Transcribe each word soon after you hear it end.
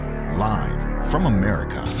Live from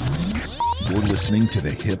America, you're listening to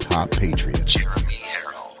the Hip Hop Patriot, Jeremy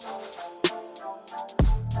Harrell.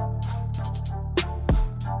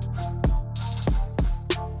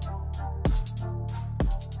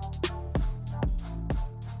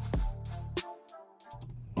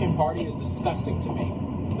 The party is disgusting to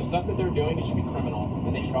me. The stuff that they're doing, it should be criminal,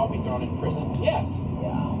 and they should all be thrown in prison. Yes.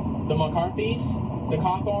 Yeah. The McCarthys, the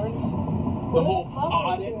Cawthorns, the whole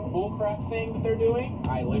audit bullcrap thing that they're doing.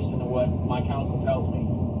 I listen to what my counsel tells me.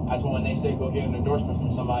 That's when they say go get an endorsement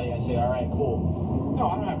from somebody, I say, all right, cool. No,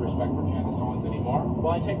 I don't have respect for Candace Owens anymore.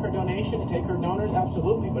 Will I take her donation and take her donors?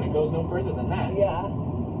 Absolutely, but it goes no further than that. Yeah.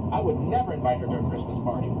 I would never invite her to a Christmas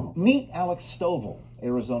party. Meet Alex Stovall,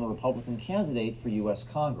 Arizona Republican candidate for U.S.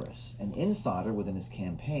 Congress. An insider within his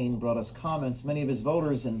campaign brought us comments many of his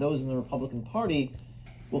voters and those in the Republican Party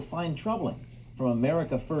will find troubling. From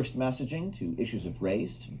America First messaging to issues of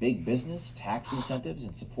race, big business, tax incentives,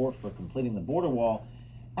 and support for completing the border wall,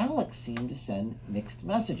 Alex seemed to send mixed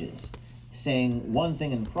messages, saying one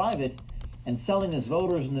thing in private and selling his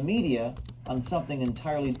voters and the media on something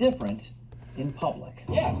entirely different in public.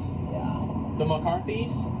 Yes. Yeah. The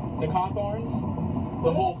McCarthys, the Cawthorns,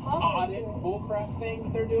 the whole audit bullcrap thing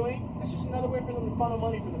that they're doing. It's just another way for them to funnel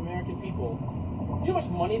money from the American people. You know how much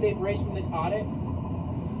money they've raised from this audit?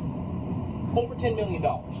 Over $10 million.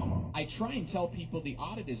 I try and tell people the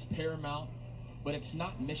audit is paramount, but it's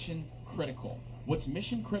not mission critical. What's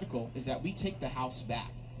mission critical is that we take the House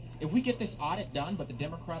back. If we get this audit done, but the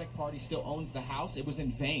Democratic Party still owns the House, it was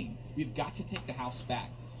in vain. We've got to take the House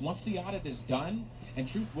back. Once the audit is done and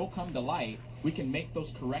truth will come to light, we can make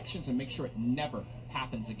those corrections and make sure it never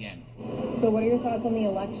happens again. So what are your thoughts on the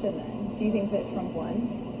election then? Do you think that Trump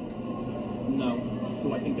won? No.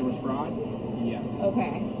 Do I think there was fraud? Yes.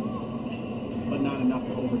 Okay. But not enough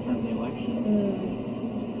to overturn the election.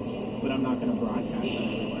 But I'm not going to broadcast that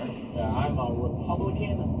everywhere. I'm a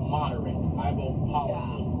Republican moderate. I vote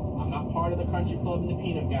policy. I'm not part of the country club and the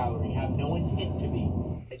peanut gallery. Have no intent to be.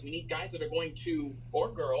 We need guys that are going to,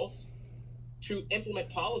 or girls, to implement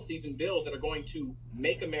policies and bills that are going to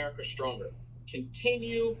make America stronger.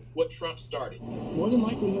 Continue what Trump started. More than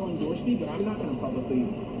likely he'll endorse me, but I'm not going to publicly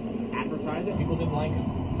advertise it. People didn't like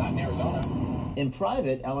him. Not in Arizona. In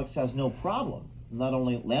private, Alex has no problem not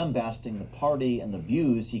only lambasting the party and the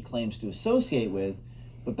views he claims to associate with,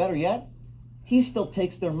 but better yet, he still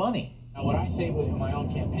takes their money. Now, what I say in my own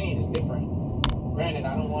campaign is different. Granted,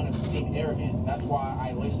 I don't want to seem arrogant. That's why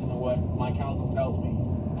I listen to what my counsel tells me.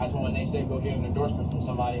 That's when they say go get an endorsement from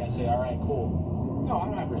somebody, I say, all right, cool. No, I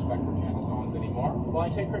don't have respect for Candace Owens anymore. Will I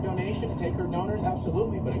take her donation and take her donors?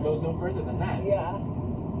 Absolutely, but it goes no further than that. Yeah.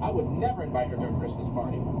 I would never invite her to a Christmas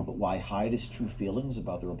party. But why hide his true feelings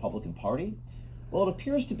about the Republican Party? Well, it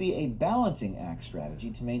appears to be a balancing act strategy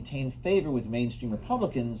to maintain favor with mainstream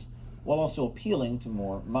Republicans while also appealing to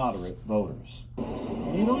more moderate voters.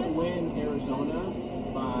 You don't win Arizona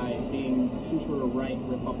by being super right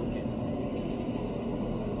Republican.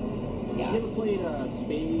 Yeah. You ever played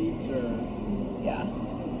spades or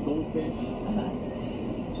goldfish?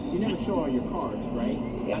 You never show all your cards, right?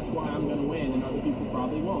 Yeah. That's why I'm going to win and other people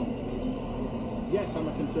probably won't. Yes, I'm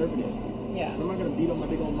a conservative. Yeah. I'm not going to beat on my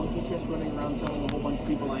big old monkey chest running around telling a whole bunch of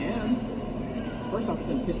people I am. First off, it's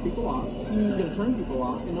going to piss people off. It's going to turn people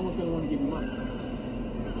off, and no one's going to want to give you money.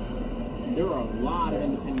 There are a lot of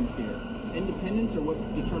independents here. Independents are what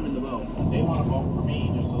determine the vote. They want to vote for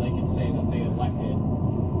me just so they can say that they elected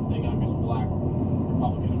the youngest black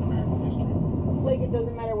Republican in American history. Like, it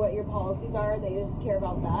doesn't matter what your policies are, they just care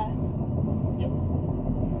about that? Yep.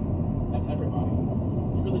 That's everybody.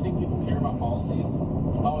 You really think people care about policies?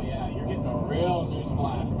 Oh yeah, you're getting a real news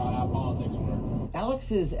flash about how politics work.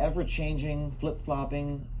 Alex's ever-changing,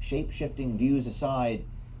 flip-flopping, shape-shifting views aside,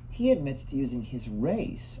 he admits to using his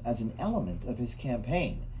race as an element of his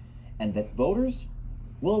campaign, and that voters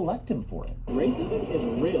will elect him for it. Racism is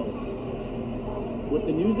real. What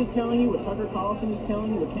the news is telling you, what Tucker Carlson is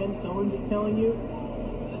telling you, what Ken Sowens is telling you,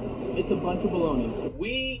 it's a bunch of baloney.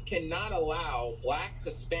 We cannot allow black,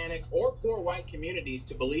 Hispanic, or poor white communities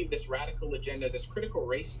to believe this radical agenda, this critical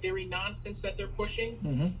race theory nonsense that they're pushing.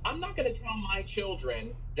 I'm not going to tell my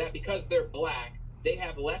children that because they're black, they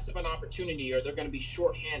have less of an opportunity or they're going to be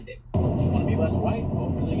shorthanded. You want to be less white?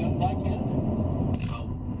 Vote for the young black candidate. Now,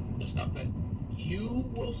 the stuff that you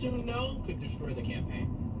will soon know could destroy the campaign.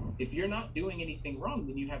 If you're not doing anything wrong,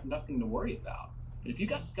 then you have nothing to worry about. But if you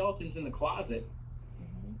got skeletons in the closet,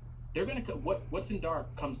 they're going to what's in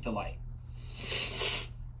dark comes to light.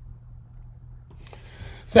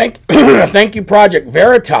 Thank you, Project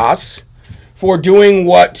Veritas, for doing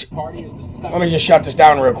what. Let me just shut this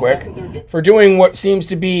down real quick. For doing what seems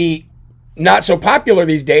to be not so popular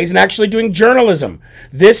these days and actually doing journalism.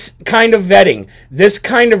 This kind of vetting, this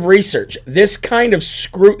kind of research, this kind of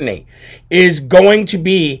scrutiny is going to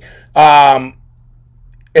be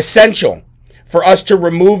essential for us to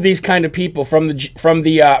remove these kind of people from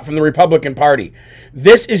the Republican Party.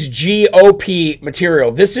 This is GOP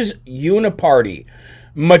material. This is uniparty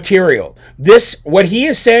material. What he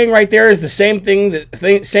is saying right there is the same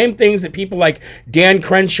things that people like Dan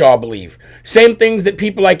Crenshaw believe. Same things that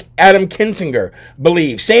people like Adam Kinzinger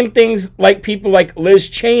believe. Same things like people like Liz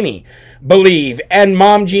Cheney believe, and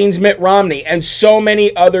Mom Jean's Mitt Romney, and so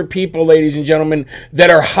many other people, ladies and gentlemen,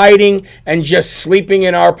 that are hiding and just sleeping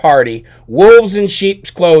in our party, wolves in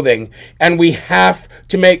sheep's clothing, and we have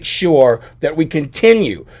to make sure that we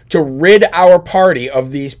continue to rid our party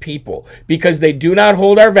of these people, because they do not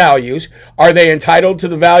hold our values. Are they entitled to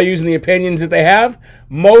the values and the opinions that they have?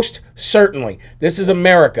 Most certainly. This is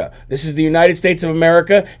America. This is the United States of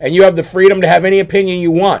America, and you have the freedom to have any opinion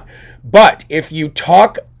you want. But if you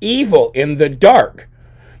talk evil in the dark,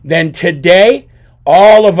 then today,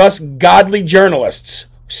 all of us godly journalists,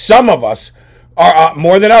 some of us are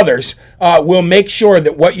more than others, will make sure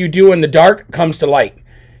that what you do in the dark comes to light.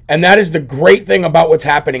 And that is the great thing about what's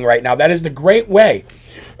happening right now. That is the great way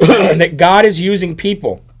that God is using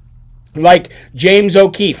people like James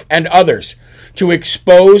O'Keefe and others to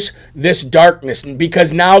expose this darkness.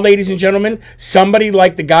 Because now, ladies and gentlemen, somebody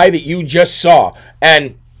like the guy that you just saw,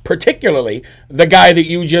 and particularly the guy that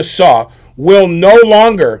you just saw, will no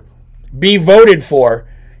longer be voted for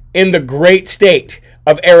in the great state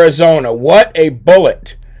of Arizona. What a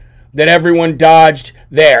bullet that everyone dodged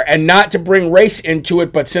there. And not to bring race into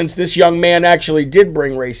it, but since this young man actually did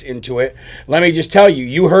bring race into it, let me just tell you,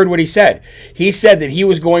 you heard what he said. He said that he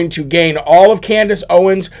was going to gain all of Candace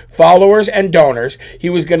Owens' followers and donors. He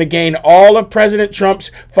was going to gain all of President Trump's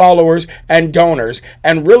followers and donors.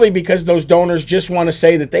 And really, because those donors just want to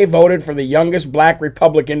say that they voted for the youngest black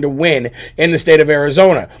Republican to win in the state of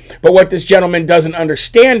Arizona. But what this gentleman doesn't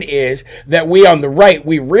understand is that we on the right,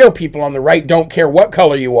 we real people on the right, don't care what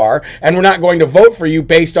color you are, and we're not going to vote for you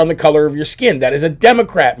based on the color of your skin. That is a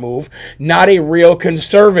Democrat move, not a real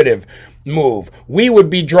conservative move. We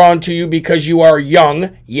would be drawn to you because you are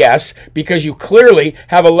young, yes, because you clearly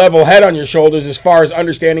have a level head on your shoulders as far as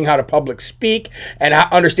understanding how to public speak and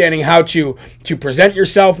understanding how to present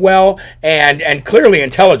yourself well, and clearly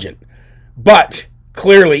intelligent, but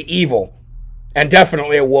clearly evil. And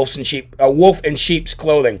definitely a wolf in sheep's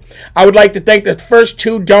clothing. I would like to thank the first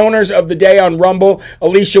two donors of the day on Rumble.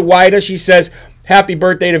 Alicia Wida, she says, happy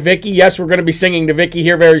birthday to Vicky. Yes, we're going to be singing to Vicky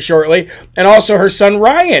here very shortly. And also her son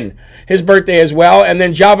Ryan, his birthday as well. And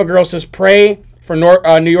then Java Girl says, pray for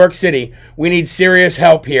New York City. We need serious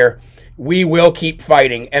help here. We will keep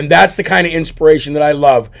fighting. And that's the kind of inspiration that I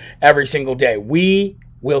love every single day. We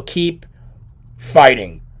will keep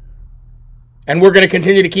fighting. And we're going to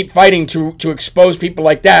continue to keep fighting to expose people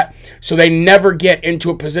like that so they never get into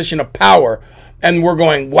a position of power. And we're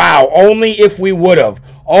going, wow, only if we would have.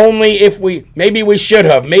 Only if maybe we should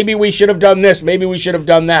have. Maybe we should have done this. Maybe we should have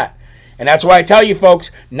done that. And that's why I tell you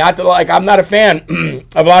folks, I'm not a fan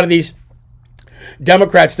of a lot of these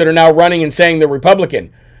Democrats that are now running and saying they're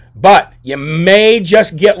Republican. But you may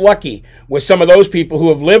just get lucky with some of those people who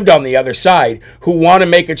have lived on the other side, who want to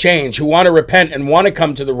make a change, who want to repent and want to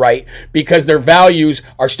come to the right because their values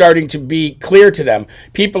are starting to be clear to them.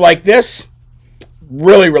 People like this,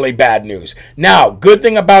 really, really bad news. Now, good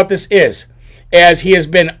thing about this is, as he has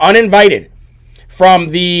been uninvited from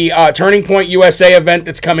the Turning Point USA event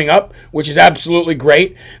that's coming up, which is absolutely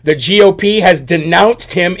great. The GOP has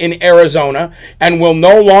denounced him in Arizona and will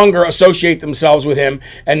no longer associate themselves with him,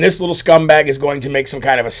 and this little scumbag is going to make some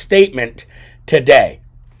kind of a statement today.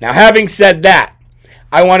 Now, having said that,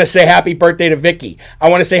 I want to say happy birthday to Vicky. I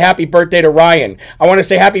want to say happy birthday to Ryan. I want to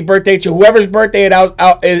say happy birthday to whoever's birthday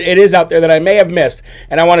it is out there that I may have missed,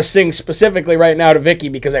 and I want to sing specifically right now to Vicky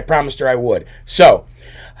because I promised her I would. So,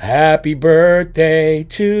 happy birthday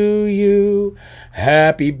to you.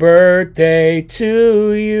 Happy birthday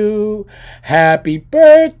to you. Happy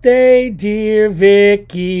birthday, dear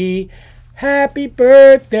Vicky. Happy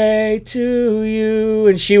birthday to you.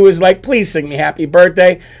 And she was like, please sing me happy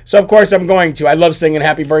birthday. So, of course, I'm going to. I love singing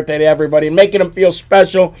happy birthday to everybody and making them feel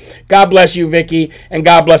special. God bless you, Vicky, and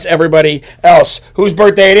God bless everybody else whose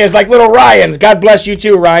birthday it is, like little Ryan's. God bless you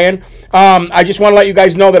too, Ryan. I just want to let you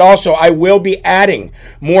guys know that also I will be adding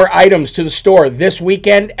more items to the store this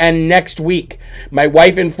weekend and next week. My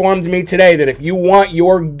wife informed me today that if you want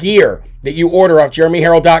your gear that you order off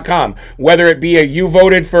JeremyHerald.com, whether it be you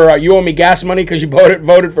voted for you owe me gas money because you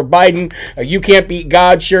voted for Biden, a you can't beat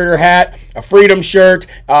God shirt or hat, a freedom shirt,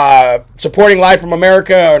 supporting Live from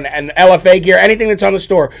America, and LFA gear, anything that's on the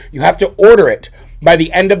store, you have to order it by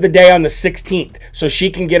the end of the day on the 16th so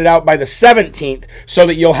she can get it out by the 17th so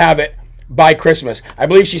that you'll have it by Christmas. I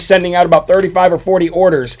believe she's sending out about 35 or 40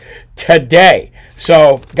 orders today.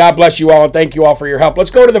 So God bless you all and thank you all for your help.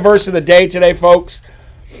 Let's go to the verse of the day today, folks.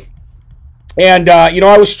 And,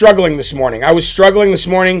 I was struggling this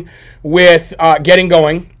morning. With getting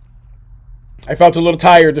going. I felt a little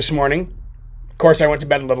tired this morning. Of course, I went to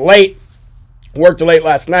bed a little late. Worked late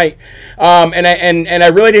last night. And I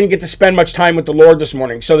really didn't get to spend much time with the Lord this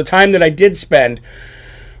morning. So the time that I did spend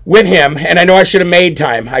with him, and I know I should have made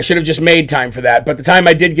time. I should have just made time for that. But the time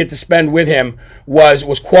I did get to spend with him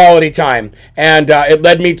was quality time. And it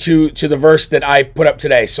led me to the verse that I put up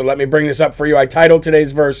today. So let me bring this up for you. I titled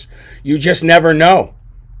today's verse, You Just Never Know.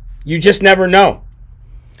 You just never know.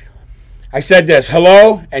 I said this,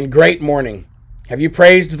 hello and great morning. Have you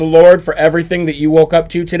praised the Lord for everything that you woke up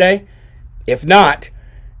to today? If not,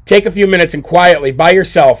 take a few minutes and quietly, by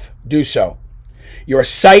yourself, do so. Your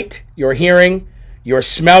sight, your hearing, your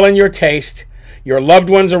smell and your taste, your loved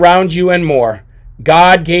ones around you and more.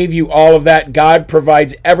 God gave you all of that. God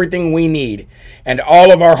provides everything we need and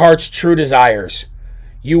all of our heart's true desires.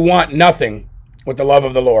 You want nothing with the love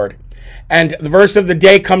of the Lord. And the verse of the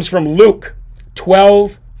day comes from Luke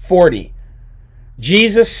 12:40.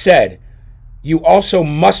 Jesus said, you also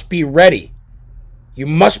must be ready. You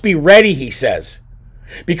must be ready, he says,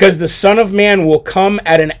 because the Son of Man will come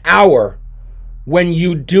at an hour when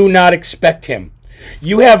you do not expect him.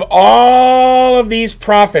 You have all of these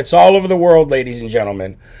prophets all over the world, ladies and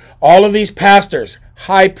gentlemen, all of these pastors,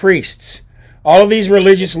 high priests, all of these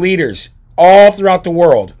religious leaders all throughout the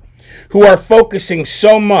world who are focusing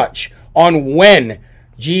so much on when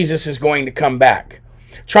Jesus is going to come back,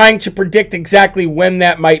 trying to predict exactly when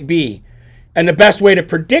that might be. And the best way to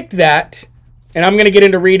predict that, and I'm going to get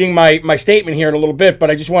into reading my statement here in a little bit,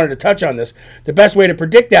 but I just wanted to touch on this. The best way to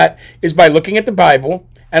predict that is by looking at the Bible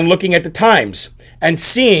and looking at the times and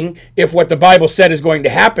seeing if what the Bible said is going to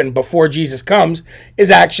happen before Jesus comes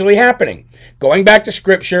is actually happening. Going back to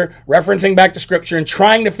Scripture, referencing back to Scripture, and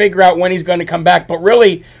trying to figure out when he's going to come back. But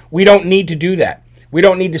really, we don't need to do that. We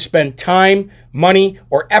don't need to spend time, money,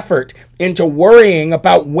 or effort into worrying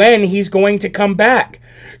about when he's going to come back.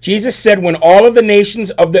 Jesus said when all of the nations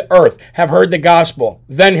of the earth have heard the gospel,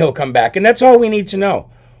 then he'll come back. And that's all we need to know.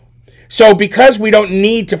 So because we don't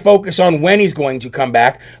need to focus on when he's going to come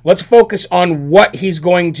back, let's focus on what he's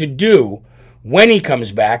going to do when he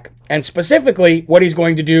comes back, and specifically what he's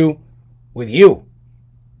going to do with you.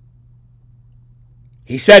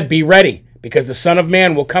 He said, be ready, because the Son of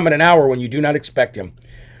Man will come at an hour when you do not expect him.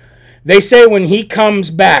 They say when he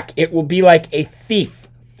comes back, it will be like a thief.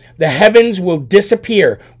 The heavens will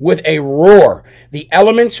disappear with a roar. The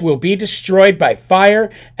elements will be destroyed by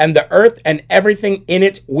fire, and the earth and everything in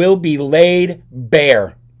it will be laid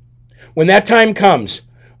bare. When that time comes,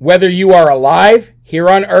 whether you are alive here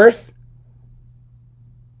on earth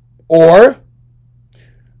or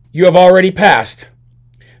you have already passed,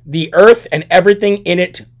 the earth and everything in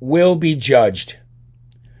it will be judged.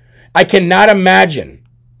 I cannot imagine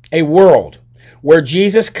a world where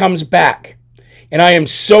Jesus comes back and I am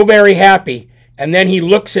so very happy, and then he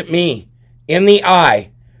looks at me in the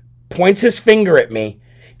eye, points his finger at me,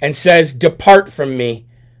 and says, depart from me,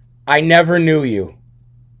 I never knew you.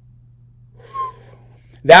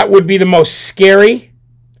 That would be the most scary,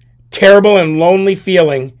 terrible, and lonely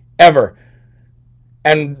feeling ever.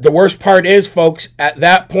 And the worst part is, folks, at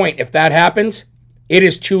that point, if that happens, it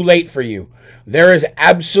is too late for you. There is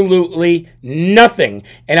absolutely nothing,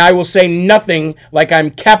 and I will say nothing like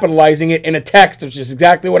I'm capitalizing it in a text, which is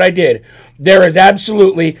exactly what I did. There is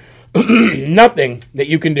absolutely nothing that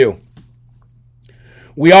you can do.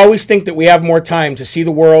 We always think that we have more time to see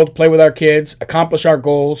the world, play with our kids, accomplish our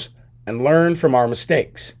goals, and learn from our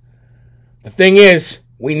mistakes. The thing is,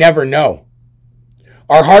 we never know.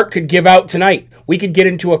 Our heart could give out tonight. We could get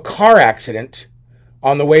into a car accident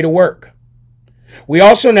on the way to work. We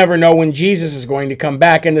also never know when Jesus is going to come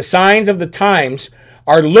back, and the signs of the times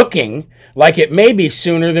are looking like it may be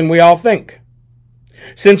sooner than we all think.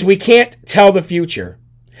 Since we can't tell the future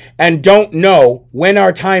and don't know when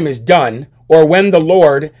our time is done or when the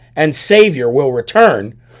Lord and Savior will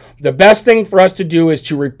return, the best thing for us to do is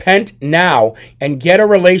to repent now and get a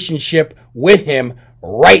relationship with him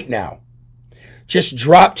right now. Just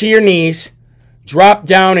drop to your knees, drop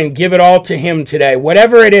down and give it all to him today,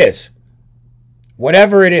 whatever it is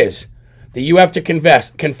that you have to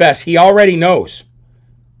confess, he already knows.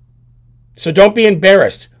 So don't be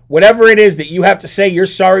embarrassed. Whatever it is that you have to say you're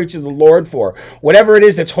sorry to the Lord for, whatever it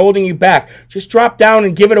is that's holding you back, just drop down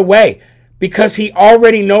and give it away because he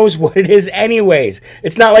already knows what it is anyways.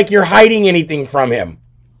 It's not like you're hiding anything from him,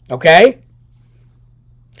 okay?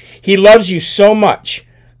 He loves you so much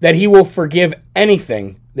that he will forgive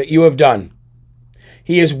anything that you have done.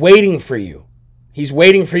 He is waiting for you. He's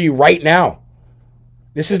waiting for you right now.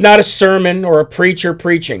 This is not a sermon or a preacher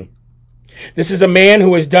preaching. This is a man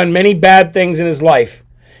who has done many bad things in his life,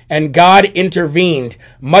 and God intervened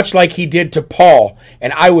much like he did to Paul,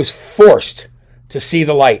 and I was forced to see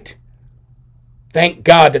the light. Thank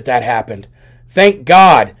God that that happened. Thank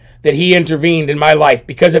God that he intervened in my life,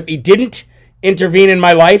 because if he didn't intervene in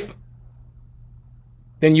my life,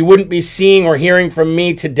 then you wouldn't be seeing or hearing from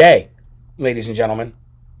me today, ladies and gentlemen.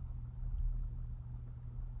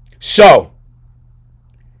 So,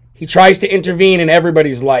 he tries to intervene in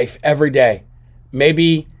everybody's life every day.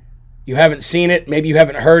 Maybe you haven't seen it. Maybe you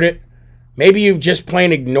haven't heard it. Maybe you've just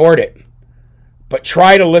plain ignored it. But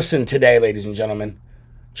try to listen today, ladies and gentlemen.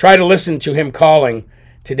 Try to listen to him calling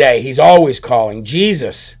today. He's always calling.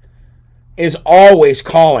 Jesus is always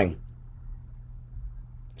calling.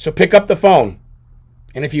 So pick up the phone.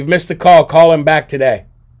 And if you've missed the call, call him back today.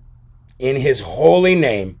 In his holy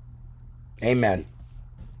name, amen.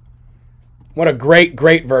 What a great,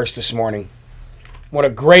 great verse this morning. What a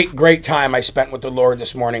great, great time I spent with the Lord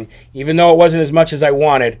this morning. Even though it wasn't as much as I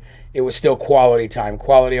wanted, it was still quality time.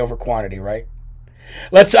 Quality over quantity, right?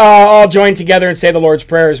 Let's all join together and say the Lord's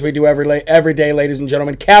Prayer as we do every day, ladies and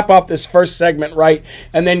gentlemen. Cap off this first segment right,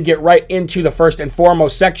 and then get right into the first and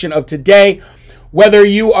foremost section of today. Whether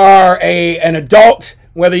you are an adult,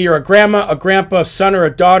 whether you're a grandma, a grandpa, a son or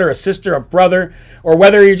a daughter, a sister, a brother, or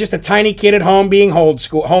whether you're just a tiny kid at home being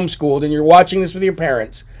homeschooled and you're watching this with your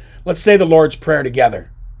parents, let's say the Lord's Prayer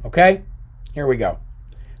together, okay? Here we go.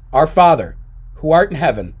 Our Father, who art in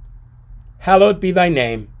heaven, hallowed be thy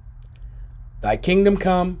name. Thy kingdom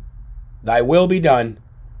come, thy will be done,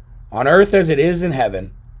 on earth as it is in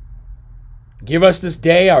heaven. Give us this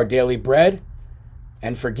day our daily bread,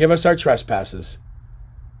 and forgive us our trespasses,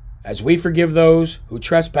 as we forgive those who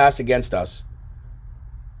trespass against us.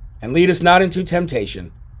 And lead us not into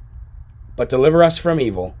temptation, but deliver us from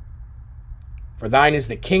evil. For thine is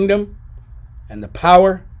the kingdom, and the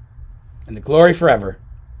power, and the glory forever.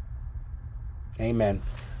 Amen.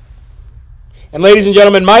 And ladies and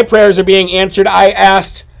gentlemen, my prayers are being answered. I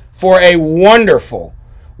asked for a wonderful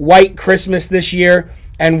white Christmas this year,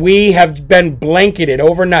 and we have been blanketed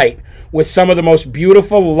overnight with some of the most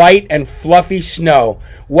beautiful light and fluffy snow.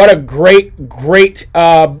 What a great, great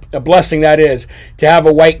blessing that is to have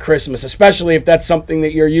a white Christmas, especially if that's something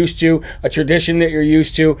that you're used to, a tradition that you're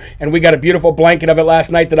used to. And we got a beautiful blanket of it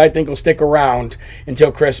last night that I think will stick around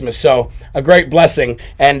until Christmas. So a great blessing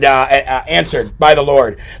and answered by the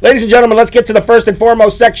Lord. Ladies and gentlemen, let's get to the first and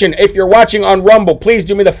foremost section. If you're watching on Rumble, please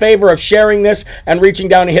do me the favor of sharing this and reaching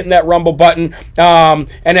down and hitting that Rumble button.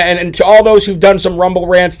 And to all those who've done some Rumble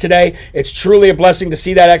rants today, it's truly a blessing to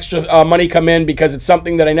see that extra money come in, because it's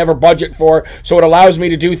something that I never budget for. So it allows me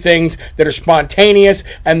to do things that are spontaneous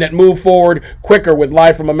and that move forward quicker with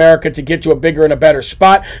Live from America to get to a bigger and a better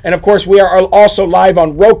spot. And of course, we are also live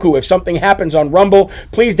on Roku. If something happens on Rumble,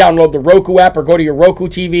 please download the Roku app or go to your Roku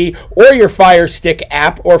TV or your Fire Stick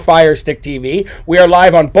app or Fire Stick TV. We are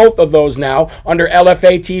live on both of those now under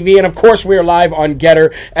LFA TV. And of course, we are live on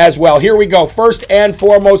Getter as well. Here we go. First and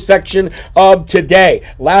foremost section of today.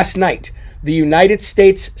 Last night, the United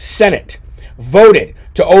States Senate voted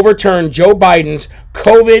to overturn Joe Biden's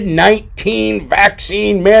COVID-19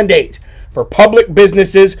 vaccine mandate for public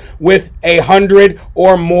businesses with 100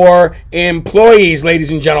 or more employees, ladies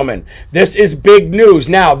and gentlemen. This is big news.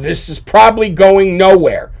 Now, this is probably going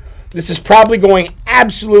nowhere. This is probably going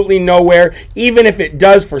absolutely nowhere, even if it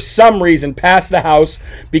does for some reason pass the House,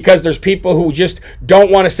 because there's people who just don't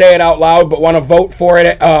want to say it out loud but want to vote for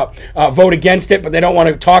it, vote against it, but they don't want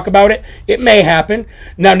to talk about it. It may happen.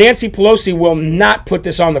 Now, Nancy Pelosi will not put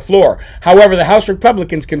this on the floor. However, the House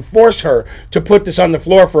Republicans can force her to put this on the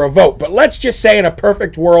floor for a vote. But let's just say in a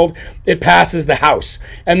perfect world, it passes the House,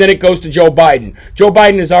 and then it goes to Joe Biden. Joe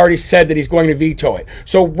Biden has already said that he's going to veto it.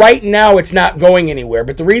 So right now, it's not going anywhere.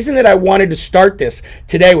 But the reason that I wanted to start this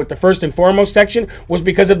today with the first and foremost section was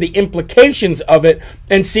because of the implications of it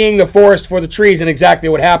and seeing the forest for the trees and exactly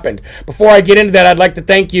what happened. Before I get into that, I'd like to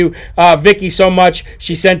thank you, Vicky, so much.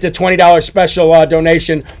 She sent a $20 special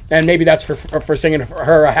donation, and maybe that's for singing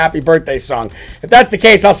her a happy birthday song. If that's the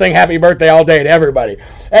case, I'll sing happy birthday all day to everybody.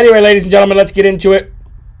 Anyway, ladies and gentlemen, let's get into it.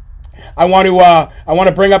 I want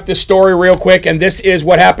to bring up this story real quick, and this is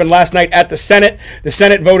what happened last night at the Senate. The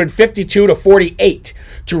Senate voted 52-48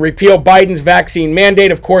 to repeal Biden's vaccine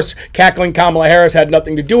mandate. Of course, cackling Kamala Harris had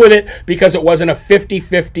nothing to do with it because it wasn't a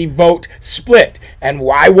 50-50 vote split. And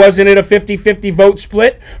why wasn't it a 50-50 vote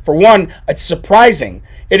split? For one, it's surprising.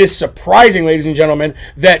 It is surprising, ladies and gentlemen,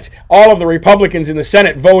 that all of the Republicans in the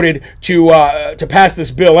Senate voted to pass this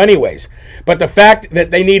bill anyways. But the fact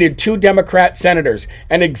that they needed 2 Democrat senators,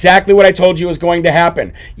 and exactly what I told you was going to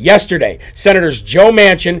happen. Yesterday, Senators Joe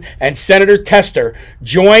Manchin and Senator Tester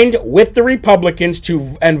joined with the Republicans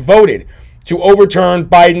and voted to overturn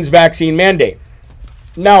Biden's vaccine mandate.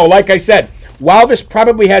 Now, like I said, while this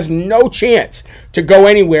probably has no chance to go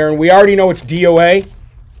anywhere, and we already know it's DOA,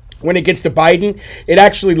 when it gets to Biden, it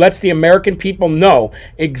actually lets the American people know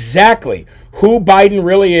exactly who Biden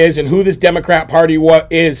really is and who this Democrat Party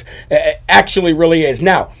actually really is.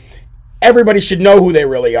 Now, everybody should know who they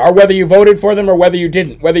really are, whether you voted for them or whether you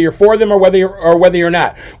didn't, whether you're for them or whether you're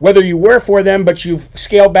not, whether you were for them but you've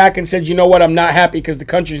scaled back and said, you know what, I'm not happy because the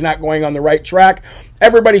country's not going on the right track.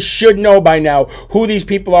 Everybody should know by now who these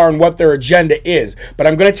people are and what their agenda is. But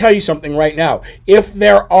I'm going to tell you something right now. If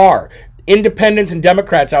there are independents and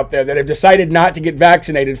Democrats out there that have decided not to get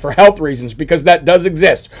vaccinated for health reasons, because that does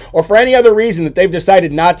exist, or for any other reason that they've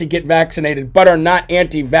decided not to get vaccinated but are not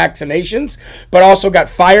anti-vaccinations, but also got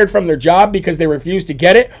fired from their job because they refused to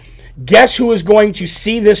get it, guess who is going to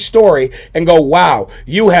see this story and go, wow,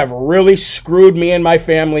 you have really screwed me and my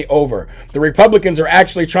family over. The Republicans are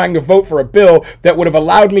actually trying to vote for a bill that would have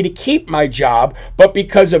allowed me to keep my job, but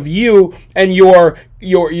because of you and your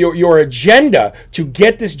agenda to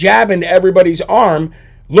get this jab into everybody's arm,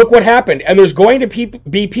 look what happened. And there's going to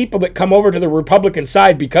be people that come over to the Republican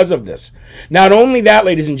side because of this. Not only that,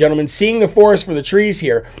 ladies and gentlemen, seeing the forest for the trees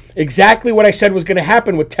here, exactly what I said was going to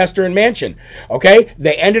happen with Tester and Manchin. Okay?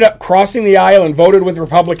 They ended up crossing the aisle and voted with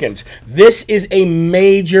Republicans. This is a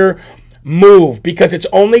major move because it's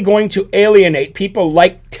only going to alienate people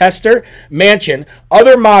like Tester, Manchin,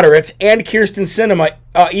 other moderates, and Kyrsten Sinema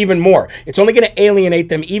even more. It's only going to alienate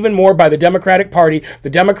them even more by the Democratic Party. The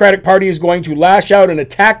Democratic Party is going to lash out and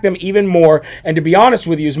attack them even more. And to be honest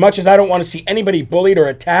with you, as much as I don't want to see anybody bullied or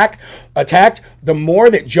attacked, the more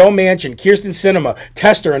that Joe Manchin, Kyrsten Sinema,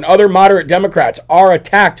 Tester, and other moderate Democrats are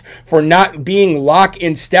attacked for not being lock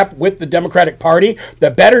in step with the Democratic Party,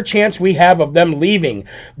 the better chance we have of them leaving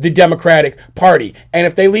the Democratic Party. And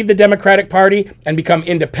if they leave the Democratic Party and become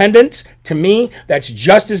independents, to me, that's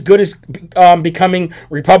just as good as becoming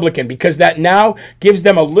Republican, because that now gives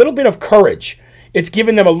them a little bit of courage. It's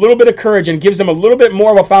given them a little bit of courage and gives them a little bit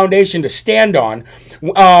more of a foundation to stand on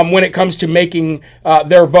when it comes to making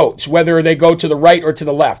their votes, whether they go to the right or to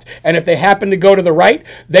the left. And if they happen to go to the right,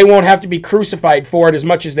 they won't have to be crucified for it as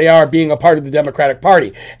much as they are being a part of the Democratic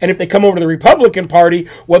Party. And if they come over to the Republican Party,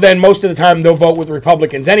 well, then most of the time they'll vote with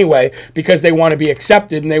Republicans anyway because they want to be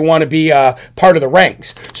accepted and they want to be part of the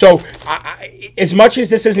ranks. So as much as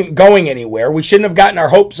this isn't going anywhere, we shouldn't have gotten our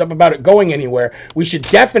hopes up about it going anywhere. We should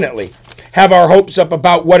definitely have our hopes up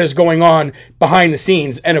about what is going on behind the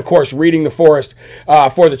scenes and, of course, reading the forest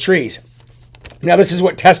for the trees. Now, this is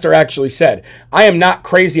what Tester actually said. I am not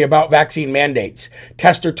crazy about vaccine mandates.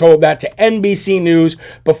 Tester told that to NBC News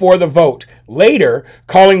before the vote, later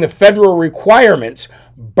calling the federal requirements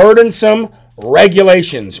burdensome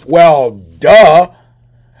regulations. Well, duh.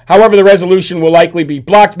 However, the resolution will likely be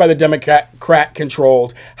blocked by the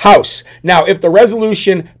Democrat-controlled House. Now, if the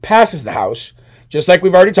resolution passes the House, just like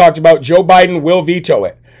we've already talked about, Joe Biden will veto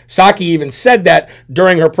it. Psaki even said that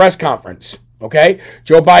during her press conference. Okay?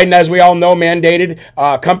 Joe Biden, as we all know, mandated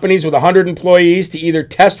companies with 100 employees to either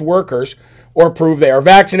test workers or prove they are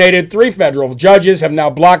vaccinated. 3 federal judges have now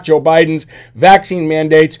blocked Joe Biden's vaccine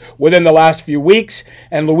mandates within the last few weeks.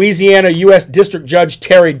 And Louisiana U.S. District Judge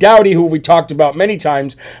Terry Doughty, who we talked about many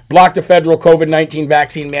times, blocked a federal COVID-19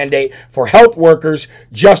 vaccine mandate for health workers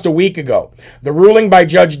just a week ago. The ruling by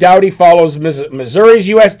Judge Doughty follows Missouri's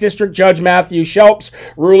U.S. District Judge Matthew Shelp's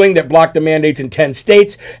ruling that blocked the mandates in 10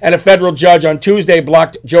 states. And a federal judge on Tuesday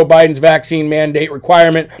blocked Joe Biden's vaccine mandate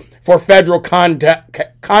requirement for federal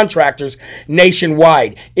contractors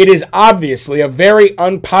nationwide. It is obviously a very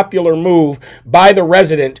unpopular move by the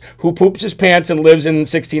resident who poops his pants and lives in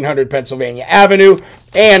 1600 Pennsylvania Avenue.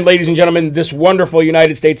 And, ladies and gentlemen, this wonderful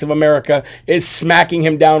United States of America is smacking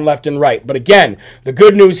him down left and right. But again, the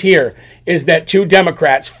good news here is that 2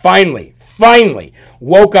 Democrats finally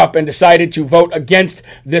woke up and decided to vote against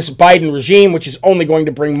this Biden regime, which is only going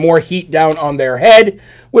to bring more heat down on their head,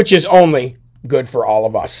 which is only good for all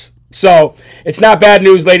of us. So it's not bad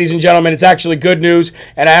news, ladies and gentlemen. It's actually good news.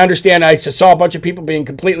 And I understand I saw a bunch of people being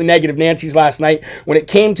completely negative Nancy's last night when it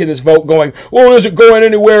came to this vote going, well, it isn't going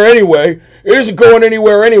anywhere anyway. It isn't going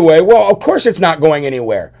anywhere anyway. Well, of course it's not going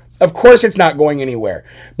anywhere. Of course it's not going anywhere.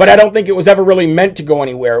 But I don't think it was ever really meant to go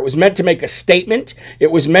anywhere. It was meant to make a statement.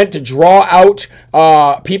 It was meant to draw out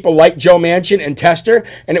people like Joe Manchin and Tester.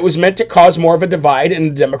 And it was meant to cause more of a divide in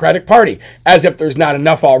the Democratic Party, as if there's not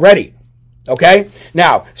enough already. Okay?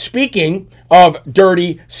 Now, speaking of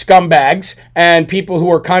dirty scumbags and people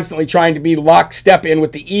who are constantly trying to be lockstep in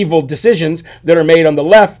with the evil decisions that are made on the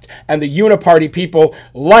left and the uniparty people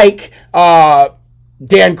like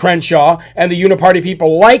Dan Crenshaw and the uniparty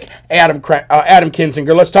people like Adam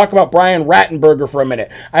Kinzinger. Let's talk about Brian Rattenberger for a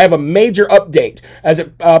minute. I have a major update as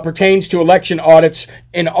it pertains to election audits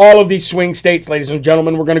in all of these swing states, ladies and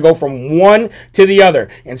gentlemen. We're going to go from one to the other.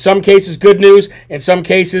 In some cases, good news. In some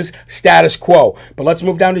cases, status quo. But let's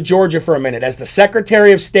move down to Georgia for a minute. As the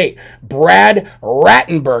Secretary of State, Brad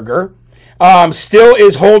Rattenberger, still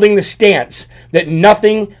is holding the stance that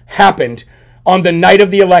nothing happened on the night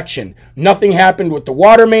of the election. Nothing happened with the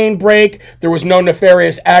water main break. There was no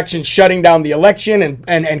nefarious action shutting down the election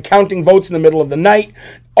and counting votes in the middle of the night.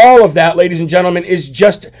 All of that, ladies and gentlemen, is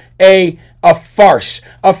just a farce,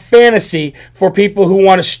 a fantasy for people who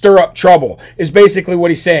want to stir up trouble, is basically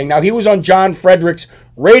what he's saying. Now, he was on John Frederick's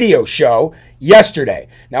radio show yesterday.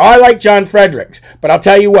 Now, I like John Fredericks, but I'll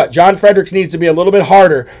tell you what, John Fredericks needs to be a little bit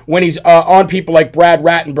harder when he's on people like Brad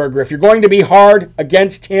Rattenberger. If you're going to be hard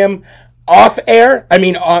against him off air,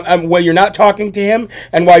 when you're not talking to him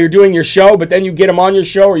and while you're doing your show, but then you get him on your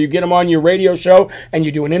show or you get him on your radio show and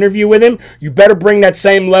you do an interview with him, you better bring that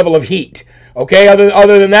same level of heat. Okay?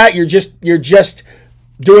 Other than that, you're just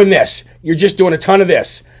doing this. You're just doing a ton of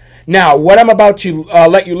this. Now, what I'm about to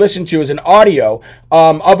let you listen to is an audio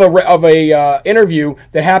of a interview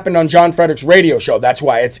that happened on John Frederick's radio show. That's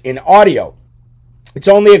why it's in audio. It's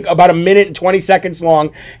only about a minute and 20 seconds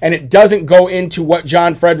long, and it doesn't go into what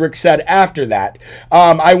John Frederick said after that.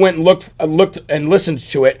 I went and looked and listened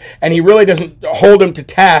to it, and he really doesn't hold him to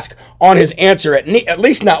task on his answer, at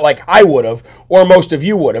least not like I would have, or most of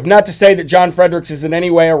you would have. Not to say that John Fredericks is in any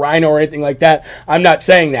way a rhino or anything like that. I'm not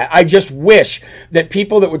saying that. I just wish that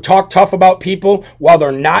people that would talk tough about people while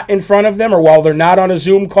they're not in front of them or while they're not on a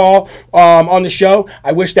Zoom call on the show,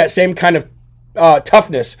 I wish that same kind of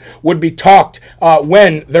toughness would be talked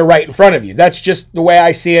when they're right in front of you. That's just the way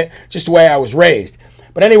I see it, just the way I was raised.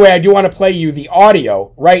 But anyway, I do want to play you the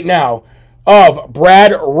audio right now of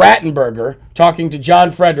Brad Rattenberger talking to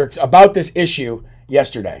John Fredericks about this issue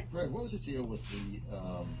yesterday. Brad, what was the deal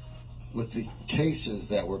with the cases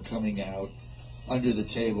that were coming out under the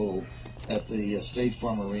table at the State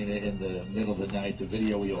Farm Arena in the middle of the night? The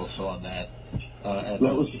video we all saw on that at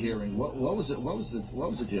the hearing. What was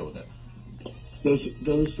the deal with that? Those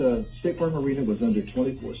State Farm Arena was under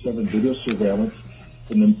 24/7 video surveillance.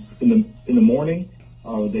 In the morning,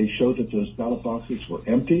 they showed that those ballot boxes were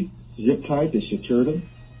empty, zip tied. They secured them,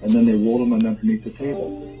 and then they rolled them underneath the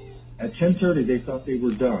table. At 10:30, they thought they were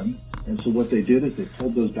done, and so what they did is they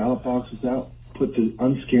pulled those ballot boxes out, put the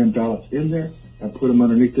unscanned ballots in there, and put them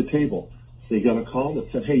underneath the table. They got a call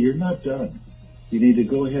that said, "Hey, you're not done. You need to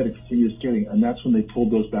go ahead and continue scanning," and that's when they pulled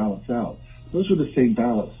those ballots out. Those were the same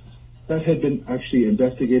ballots that had been actually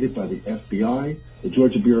investigated by the FBI, the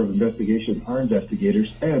Georgia Bureau of Investigation, our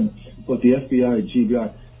investigators, and what the FBI and GBI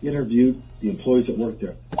interviewed the employees that worked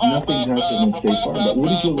there. Nothing happened in State Farm, but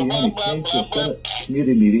Rudy Giuliani came to a Senate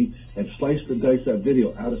committee meeting and sliced and diced that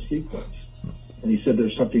video out of sequence. And he said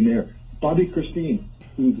there's something there. Bobby Christine,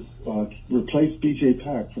 who replaced B.J.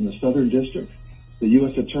 Pack from the Southern District, the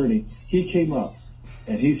U.S. attorney, he came up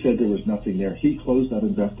and he said there was nothing there. He closed that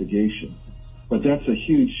investigation. But that's a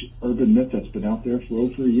huge urban myth that's been out there for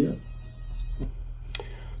over a year.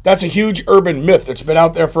 That's a huge urban myth that's been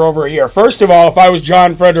out there for over a year. First of all, if I was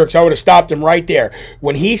John Fredericks, I would have stopped him right there.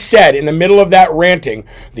 When he said in the middle of that ranting,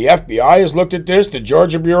 the FBI has looked at this, the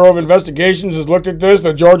Georgia Bureau of Investigations has looked at this,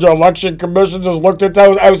 the Georgia Election Commission has looked at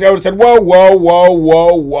that, I would have said,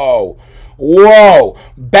 whoa.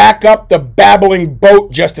 Back up the babbling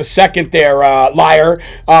boat just a second there, liar.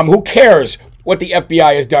 Who cares what the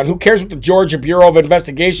FBI has done? Who cares what the Georgia Bureau of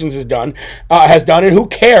Investigations has done, and who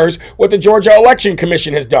cares what the Georgia Election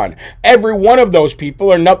Commission has done? Every one of those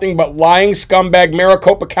people are nothing but lying scumbag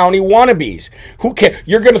Maricopa County wannabes. Who cares?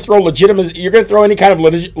 You're going to throw any kind of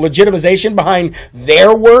legitimization behind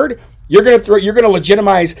their word? You're going to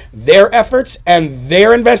legitimize their efforts and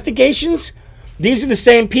their investigations? These are the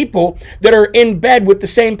same people that are in bed with the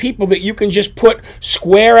same people that you can just put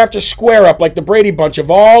square after square up like the Brady Bunch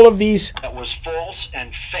of all of these. That was false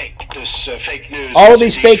and fake. This fake news. All of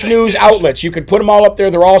these fake news outlets, you could put them all up there.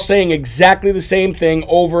 They're all saying exactly the same thing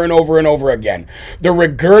over and over and over again. The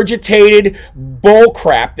regurgitated bull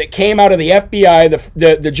crap that came out of the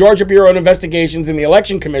FBI, the Georgia Bureau of Investigations, and the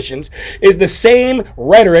election commissions is the same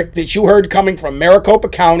rhetoric that you heard coming from Maricopa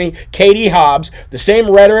County, Katie Hobbs, the same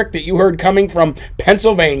rhetoric that you heard coming from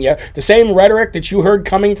Pennsylvania, the same rhetoric that you heard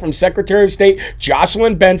coming from Secretary of State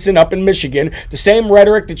Jocelyn Benson up in Michigan, the same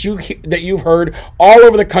rhetoric that you've heard all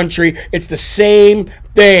over the country. It's the same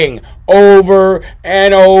thing over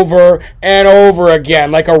and over and over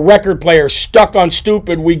again, like a record player stuck on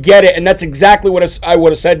stupid. We get it. And that's exactly what I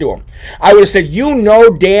would have said to him. I would have said, you know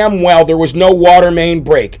damn well there was no water main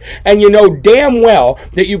break. And you know damn well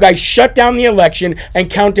that you guys shut down the election and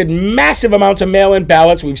counted massive amounts of mail-in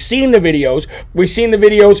ballots. We've seen the videos. We've seen the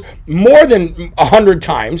videos more than 100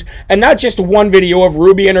 times. And not just one video of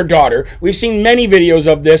Ruby and her daughter. We've seen many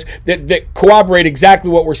videos of this that corroborate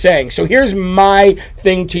exactly what we're saying. So here's my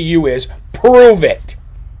thing to you is, prove it.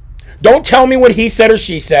 Don't tell me what he said or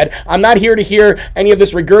she said. I'm not here to hear any of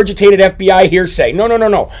this regurgitated FBI hearsay.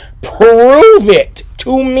 No. Prove it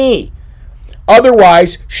to me.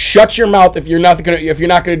 Otherwise, shut your mouth if you're not going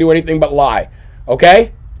to do anything but lie.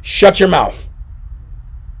 Okay? Shut your mouth.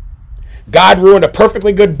 God ruined a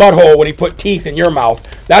perfectly good butthole when he put teeth in your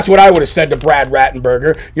mouth. That's what I would have said to Brad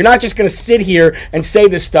Rattenberger. You're not just going to sit here and say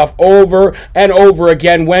this stuff over and over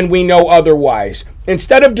again when we know otherwise.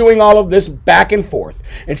 Instead of doing all of this back and forth,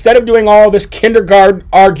 instead of doing all of this kindergarten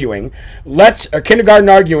arguing, let's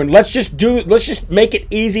just make it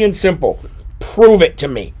easy and simple. Prove it to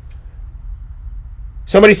me.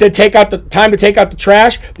 Somebody said time to take out the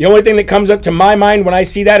trash. The only thing that comes up to my mind when I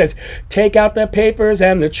see that is take out the papers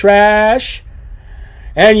and the trash,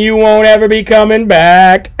 and you won't ever be coming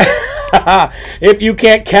back. If you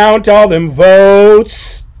can't count all them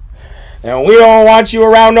votes, and we don't want you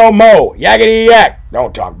around no more. Yakety yak.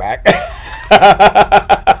 Don't talk back.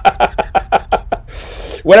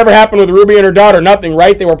 Whatever happened with Ruby and her daughter? Nothing,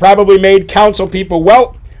 right? They were probably made council people.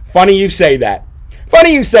 Well, funny you say that.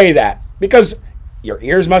 Because your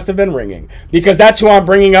ears must have been ringing. Because that's who I'm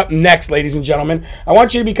bringing up next, ladies and gentlemen. I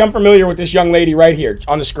want you to become familiar with this young lady right here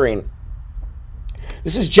on the screen.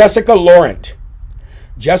 This is Jessica Laurent.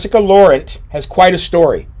 Jessica Laurent has quite a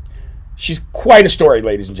story. She's quite a story,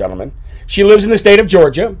 ladies and gentlemen. She lives in the state of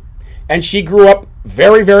Georgia, and she grew up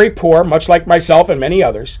very, very poor, much like myself and many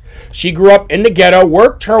others. She grew up in the ghetto,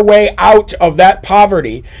 worked her way out of that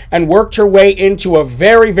poverty, and worked her way into a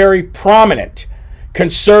very, very prominent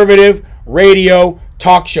conservative radio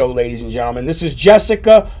talk show, ladies and gentlemen. This is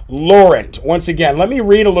Jessica Laurent. Once again, let me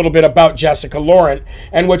read a little bit about Jessica Laurent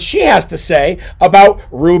and what she has to say about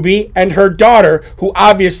Ruby and her daughter, who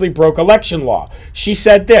obviously broke election law. She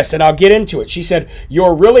said this, and I'll get into it. She said,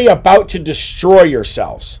 "You're really about to destroy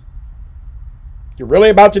yourselves. You're really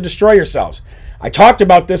about to destroy yourselves." I talked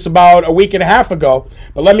about this about a week and a half ago,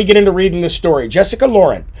 but let me get into reading this story. Jessica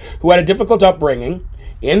Laurent, who had a difficult upbringing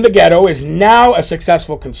in the ghetto, is now a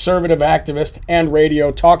successful conservative activist and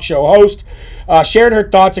radio talk show host, shared her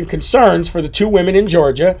thoughts and concerns for the two women in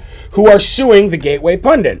Georgia who are suing the Gateway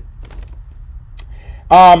Pundit,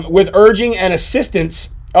 with urging and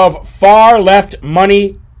assistance of far-left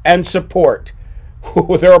money and support.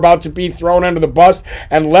 They're about to be thrown under the bus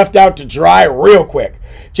and left out to dry real quick.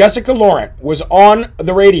 Jessica Laurent was on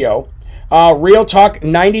the radio, Real Talk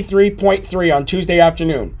 93.3 on Tuesday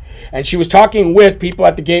afternoon. And she was talking with people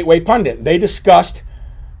at the Gateway Pundit. They discussed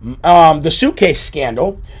the suitcase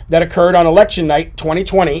scandal that occurred on election night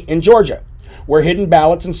 2020 in Georgia, where hidden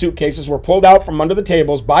ballots and suitcases were pulled out from under the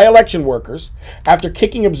tables by election workers after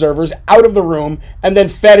kicking observers out of the room and then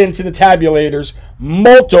fed into the tabulators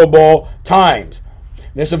multiple times.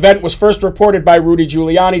 This event was first reported by Rudy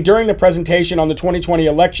Giuliani during the presentation on the 2020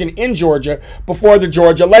 election in Georgia before the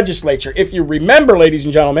Georgia legislature. If you remember, ladies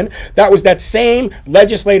and gentlemen, that was that same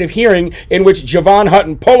legislative hearing in which Javon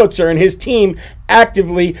Hutton Pulitzer and his team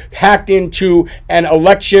actively hacked into an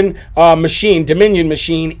election machine, Dominion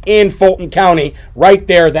machine, in Fulton County right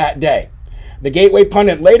there that day. The Gateway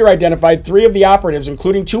Pundit later identified 3 of the operatives,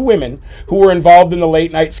 including 2 women, who were involved in the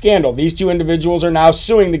late-night scandal. These 2 individuals are now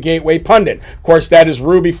suing the Gateway Pundit. Of course, that is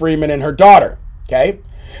Ruby Freeman and her daughter. Okay?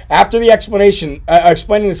 After the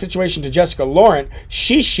explaining the situation to Jessica Laurent,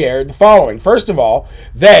 she shared the following. First of all,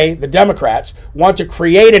 they, the Democrats, want to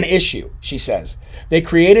create an issue, she says. They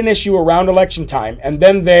create an issue around election time, and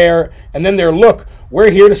then they're, look,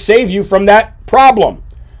 we're here to save you from that problem,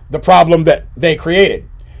 the problem that they created.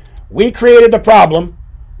 We created the problem.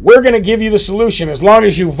 we're going to give you the solution as long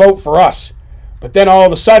as you vote for us. But then all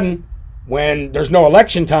of a sudden, when there's no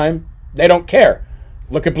election time, they don't care.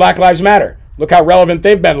 Look at Black Lives Matter. Look how relevant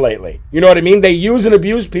they've been lately. You know what I mean? They use and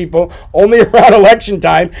abuse people only around election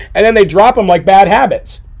time, and then they drop them like bad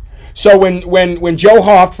habits. So when Joe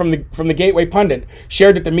Hoft from the Gateway Pundit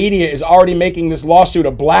shared that the media is already making this lawsuit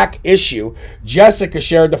a black issue, Jessica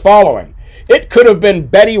shared the following. It could have been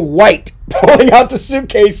Betty White pulling out the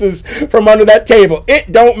suitcases from under that table.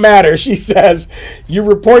 It don't matter, she says. You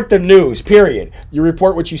report the news, period. You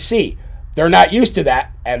report what you see. They're not used to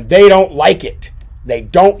that, and they don't like it. They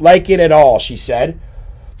don't like it at all, she said.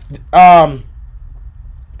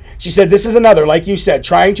 She said, this is another, like you said,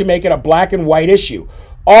 trying to make it a black and white issue.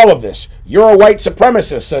 All of this. You're a white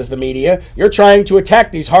supremacist, says the media. You're trying to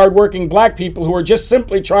attack these hardworking black people who are just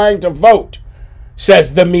simply trying to vote,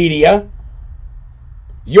 says the media.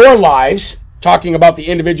 Your lives, talking about the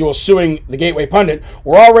individual suing the Gateway Pundit,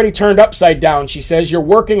 were already turned upside down, she says. You're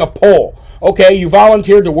working a poll. Okay, you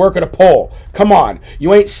volunteered to work at a poll. Come on.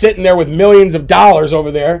 You ain't sitting there with millions of dollars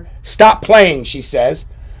over there. Stop playing, she says.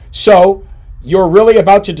 So, you're really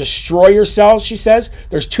about to destroy yourselves, she says.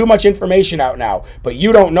 There's too much information out now, but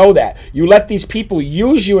you don't know that. You let these people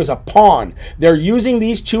use you as a pawn. They're using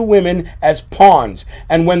these two women as pawns.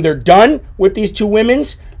 And when they're done with these two women,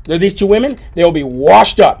 they'll be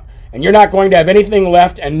washed up. And you're not going to have anything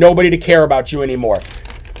left and nobody to care about you anymore.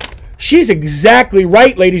 She's exactly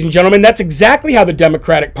right, ladies and gentlemen. That's exactly how the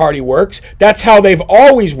Democratic Party works. That's how they've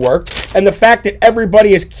always worked. And the fact that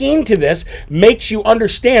everybody is keen to this makes you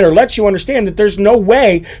understand, or lets you understand, that there's no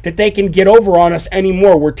way that they can get over on us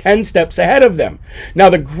anymore. We're 10 steps ahead of them. Now,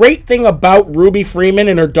 the great thing about Ruby Freeman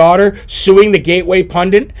and her daughter suing the Gateway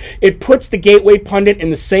Pundit, it puts the Gateway Pundit in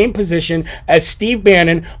the same position as Steve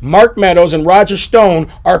Bannon, Mark Meadows, and Roger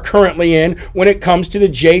Stone are currently in when it comes to the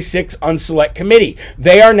J6 Unselect Committee.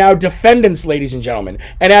 They are now defendants, ladies and gentlemen.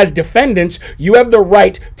 And as defendants, you have the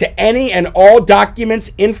right to any and all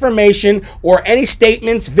documents, information, or any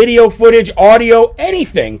statements, video footage, audio,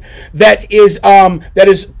 anything that is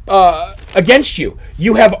against you.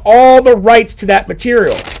 You have all the rights to that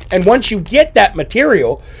material. And once you get that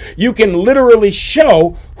material, you can literally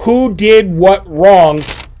show who did what wrong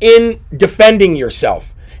in defending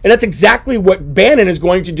yourself. And that's exactly what Bannon is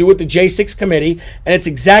going to do with the J6 committee, and it's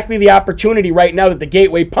exactly the opportunity right now that the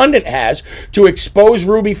Gateway Pundit has to expose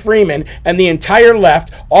Ruby Freeman and the entire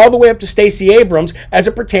left, all the way up to Stacey Abrams, as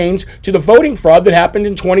it pertains to the voting fraud that happened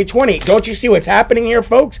in 2020. Don't you see what's happening here,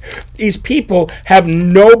 folks? These people have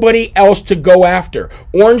nobody else to go after.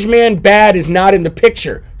 Orange Man Bad is not in the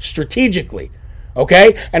picture strategically.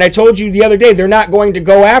 Okay? And I told you the other day, they're not going to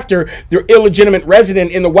go after their illegitimate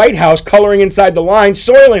resident in the White House coloring inside the lines,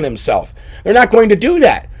 soiling himself. They're not going to do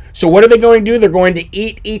that. So what are they going to do? They're going to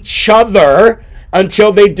eat each other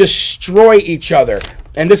until they destroy each other.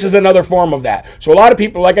 And this is another form of that. So a lot of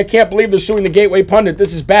people are like, I can't believe they're suing the Gateway Pundit.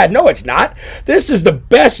 This is bad. No, it's not. This is the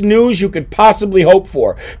best news you could possibly hope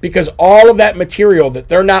for, because all of that material that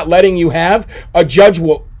they're not letting you have, a judge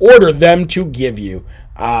will order them to give you.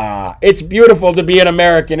 It's beautiful to be an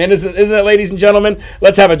American, and isn't it, ladies and gentlemen?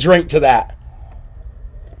 Let's have a drink to that.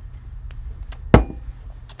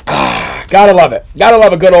 Gotta love it. Gotta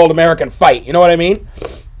love a good old American fight. You know what I mean?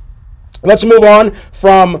 Let's move on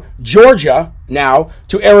from Georgia now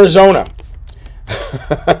to Arizona.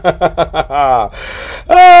 The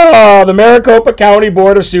Maricopa County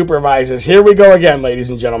Board of Supervisors. Here we go again,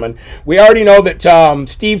 ladies and gentlemen. We already know that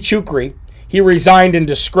Steve Chukri, he resigned in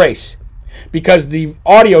disgrace, because the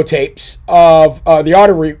audio tapes of, the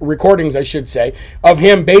audio recordings, I should say, of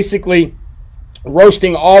him basically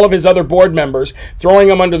roasting all of his other board members, throwing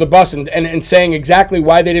them under the bus and saying exactly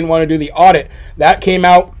why they didn't want to do the audit, that came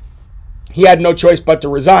out. He had no choice but to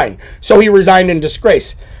resign. So he resigned in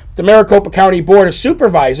disgrace. The Maricopa County Board of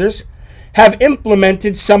Supervisors have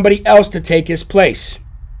implemented somebody else to take his place.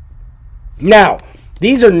 Now,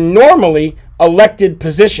 these are normally elected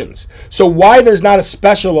positions. So why there's not a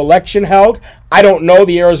special election held, I don't know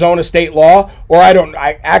the Arizona state law, or I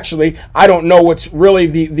don't know what's really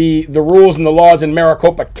the rules and the laws in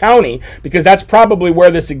Maricopa County, because that's probably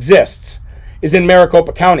where this exists, is in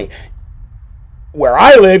Maricopa County. Where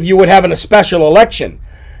I live, you would have a special election.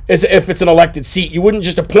 As if it's an elected seat. You wouldn't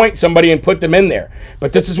just appoint somebody and put them in there.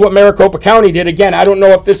 But this is what Maricopa County did. Again, I don't know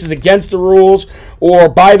if this is against the rules or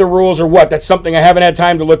by the rules or what. That's something I haven't had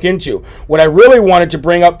time to look into. What I really wanted to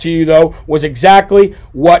bring up to you, though, was exactly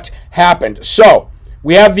what happened. So,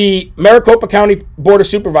 we have the Maricopa County Board of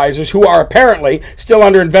Supervisors, who are apparently still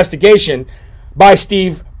under investigation by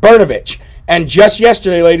Steve Brnovich. And just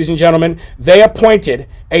yesterday, ladies and gentlemen, they appointed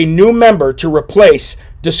a new member to replace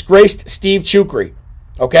disgraced Steve Chukri.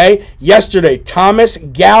 Okay? Yesterday, Thomas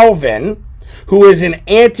Galvin, who is an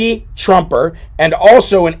anti-Trumper and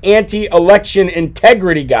also an anti-election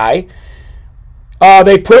integrity guy,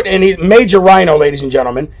 they put in, he's major rhino, ladies and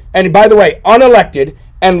gentlemen, and by the way, unelected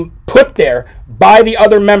and put there by the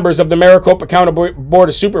other members of the Maricopa County Board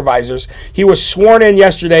of Supervisors. He was sworn in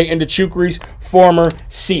yesterday into Chukri's former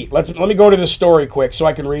seat. Let me go to the story quick so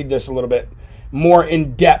I can read this a little bit more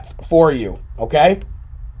in depth for you, okay?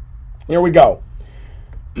 Here we go.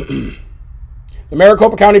 The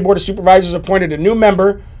Maricopa County Board of Supervisors appointed a new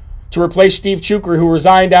member to replace Steve Chukri, who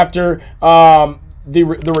resigned after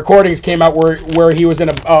the recordings came out where he was in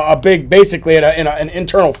a big, basically in an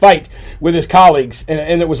internal fight with his colleagues,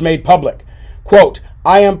 and it was made public. Quote,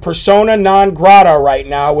 "I am persona non grata right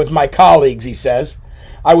now with my colleagues," he says.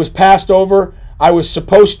 "I was passed over. I was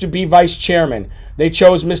supposed to be vice chairman. They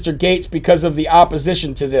chose Mr. Gates because of the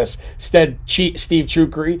opposition to this," said Steve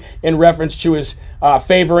Chukri in reference to his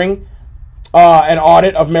favoring an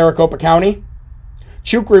audit of Maricopa County.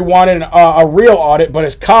 Chukri wanted a real audit, but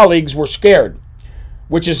his colleagues were scared.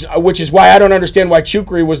 Which is why I don't understand why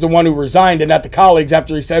Chukri was the one who resigned and not the colleagues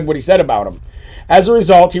after he said what he said about him. As a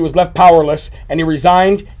result, he was left powerless, and he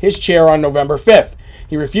resigned his chair on November 5th.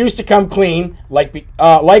 He refused to come clean,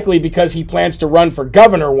 likely because he plans to run for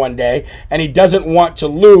governor one day, and he doesn't want to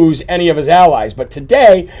lose any of his allies. But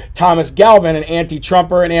today, Thomas Galvin, an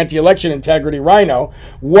anti-Trumper and anti-election integrity rhino,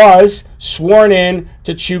 was sworn in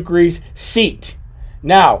to Chukri's seat.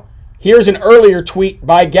 Now, here's an earlier tweet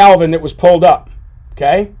by Galvin that was pulled up.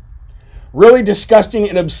 Okay? Really disgusting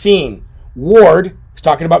and obscene. Ward, he's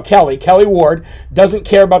talking about Kelly Ward, doesn't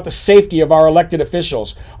care about the safety of our elected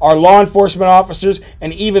officials, our law enforcement officers,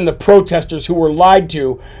 and even the protesters who were lied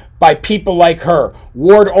to by people like her.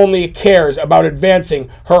 Ward only cares about advancing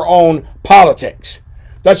her own politics.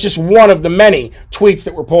 That's just one of the many tweets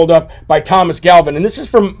that were pulled up by Thomas Galvin. And this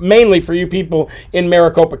is mainly for you people in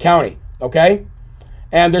Maricopa County. Okay?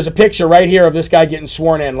 And there's a picture right here of this guy getting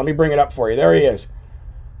sworn in. Let me bring it up for you. There he is.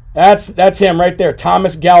 That's him right there,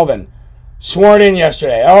 Thomas Galvin, sworn in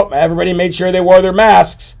yesterday. Oh, everybody made sure they wore their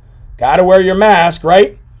masks. Got to wear your mask,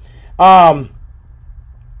 right? And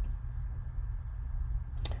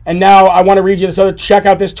now I want to read you this other. Check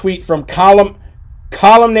out this tweet from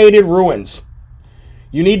Columnated Ruins.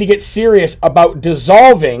 You need to get serious about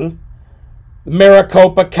dissolving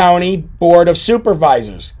Maricopa County Board of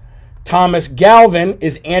Supervisors. Thomas Galvin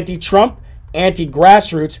is anti-Trump,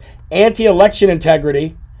 anti-grassroots, anti-election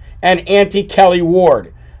integrity, and anti-Kelly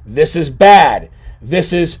Ward. This is bad.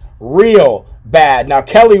 This is real bad. Now,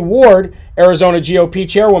 Kelly Ward, Arizona GOP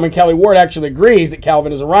chairwoman Kelly Ward, actually agrees that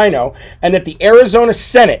Galvin is a rhino and that the Arizona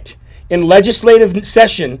Senate in legislative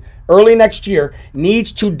session early next year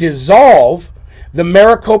needs to dissolve the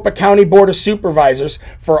Maricopa County Board of Supervisors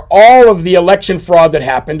for all of the election fraud that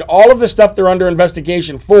happened, all of the stuff they're under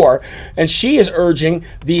investigation for, and she is urging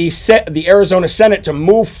the Arizona Senate to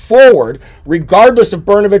move forward regardless of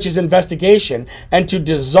Brnovich's investigation and to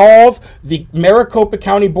dissolve the Maricopa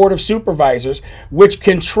County Board of Supervisors, which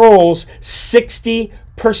controls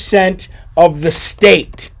 60% of the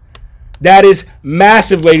state. That is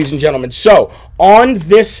massive, ladies and gentlemen. So, on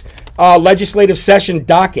this legislative session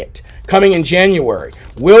docket, coming in January,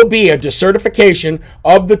 will be a decertification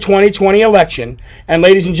of the 2020 election. And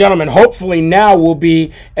ladies and gentlemen, hopefully now will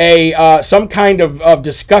be some kind of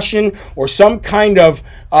discussion or some kind of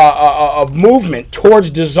movement towards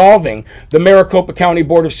dissolving the Maricopa County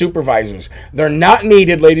Board of Supervisors. They're not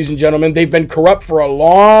needed, ladies and gentlemen. They've been corrupt for a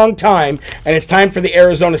long time, and it's time for the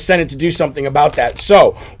Arizona Senate to do something about that.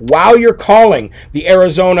 So while you're calling the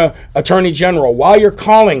Arizona Attorney General, while you're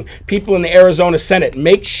calling people in the Arizona Senate,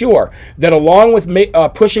 make sure that along with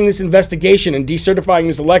pushing this investigation and decertifying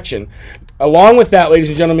this election, along with that, ladies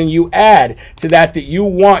and gentlemen, you add to that you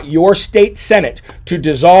want your state Senate to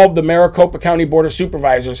dissolve the Maricopa County Board of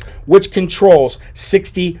Supervisors, which controls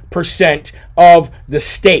 60% of the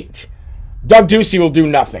state. Doug Ducey will do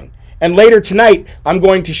nothing. And later tonight, I'm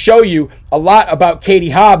going to show you a lot about Katie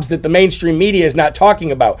Hobbs that the mainstream media is not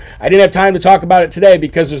talking about. I didn't have time to talk about it today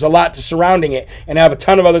because there's a lot surrounding it and I have a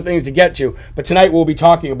ton of other things to get to. But tonight we'll be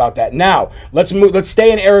talking about that. Now, let's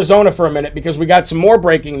stay in Arizona for a minute because we got some more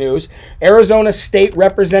breaking news. Arizona State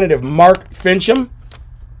Representative Mark Fincham,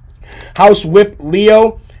 House Whip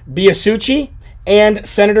Leo Biasucci, and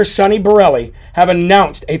Senator Sonny Borelli have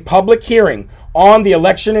announced a public hearing on the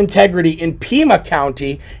election integrity in Pima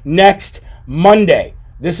County next Monday.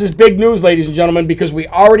 This is big news, ladies and gentlemen, because we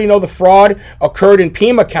already know the fraud occurred in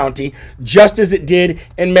Pima County just as it did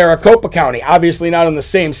in Maricopa County. Obviously not on the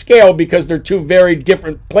same scale because they're two very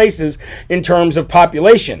different places in terms of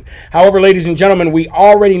population. However, ladies and gentlemen, we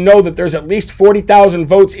already know that there's at least 40,000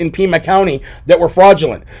 votes in Pima County that were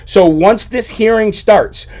fraudulent. So once this hearing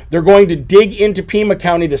starts, they're going to dig into Pima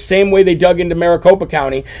County the same way they dug into Maricopa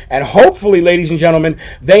County. And hopefully, ladies and gentlemen,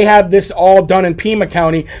 they have this all done in Pima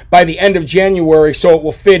County by the end of January, so it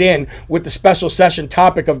will fit in with the special session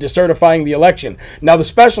topic of decertifying the election. Now,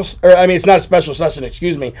 it's not a special session,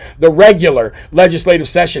 the regular legislative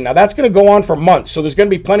session. Now, that's going to go on for months, so there's going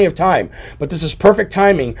to be plenty of time. But this is perfect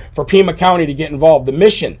timing for Pima County to get involved. The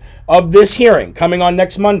mission of this hearing, coming on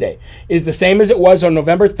next Monday, is the same as it was on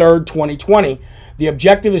November 3rd, 2020. The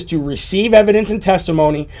objective is to receive evidence and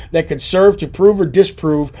testimony that could serve to prove or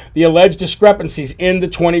disprove the alleged discrepancies in the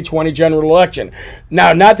 2020 general election.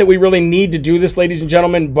 Now, not that we really need to do this, ladies and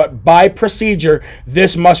gentlemen, but by procedure,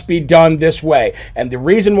 this must be done this way. And the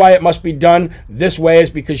reason why it must be done this way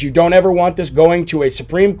is because you don't ever want this going to a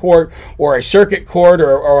Supreme Court or a circuit court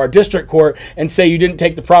or a district court and say you didn't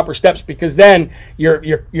take the proper steps, because then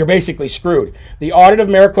you're basically screwed. The audit of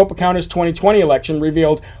Maricopa County's 2020 election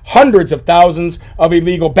revealed hundreds of thousands of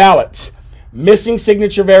illegal ballots, missing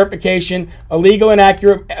signature verification, illegal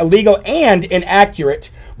and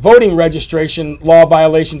inaccurate voting registration law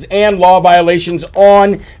violations, and law violations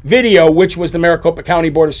on video, which was the Maricopa County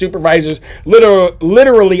Board of Supervisors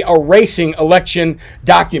literally erasing election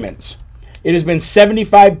documents. It has been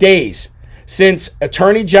 75 days since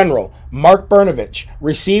Attorney General Mark Brnovich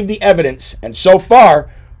received the evidence, and so far,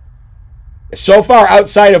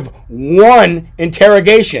 outside of one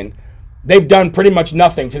interrogation, they've done pretty much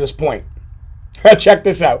nothing to this point. Check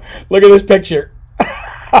this out. Look at this picture.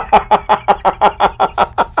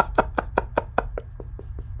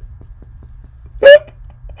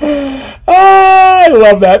 I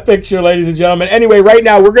love that picture, ladies and gentlemen. Anyway, right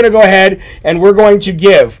now we're going to go ahead and we're going to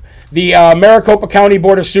give the Maricopa County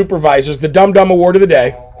Board of Supervisors the Dum Dum Award of the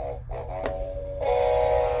Day,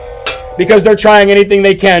 because they're trying anything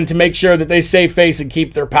they can to make sure that they save face and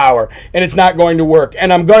keep their power, and it's not going to work.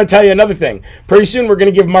 And I'm going to tell you another thing. Pretty soon we're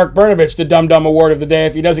going to give Mark Brnovich the Dum Dum Award of the Day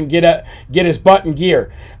if he doesn't get his butt in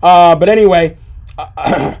gear. But anyway,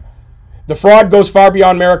 the fraud goes far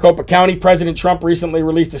beyond Maricopa County. President Trump recently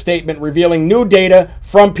released a statement revealing new data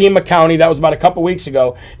from Pima County. That was about a couple weeks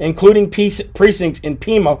ago, including precincts in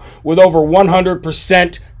Pima with over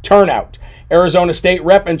 100% turnout. Arizona State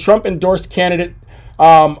Rep and Trump-endorsed candidate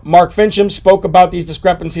Mark Fincham spoke about these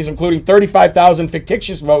discrepancies, including 35,000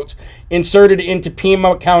 fictitious votes inserted into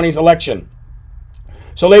Pima County's election.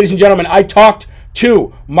 So, ladies and gentlemen, I talked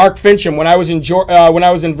to Mark Fincham when I was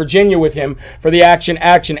in Virginia with him for the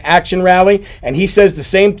Action rally, and he says the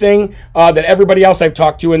same thing that everybody else I've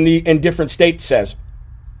talked to in different states says.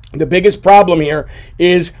 The biggest problem here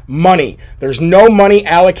is money. There's no money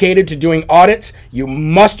allocated to doing audits. You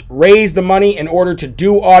must raise the money in order to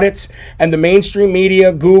do audits. And the mainstream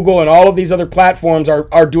media, Google, and all of these other platforms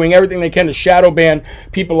are doing everything they can to shadow ban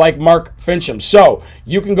people like Mark Fincham. So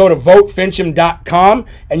you can go to votefincham.com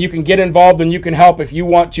and you can get involved and you can help if you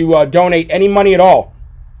want to donate any money at all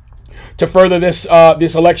to further this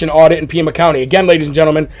election audit in Pima County. Again, ladies and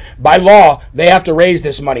gentlemen, by law, they have to raise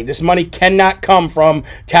this money. This money cannot come from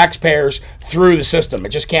taxpayers through the system. It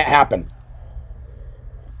just can't happen.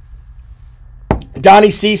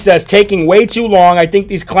 Donnie C. says, taking way too long. I think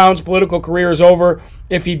these clowns' political career is over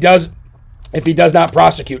if he does not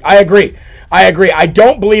prosecute. I agree. I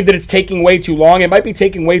don't believe that it's taking way too long. It might be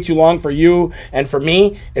taking way too long for you and for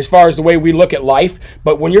me as far as the way we look at life.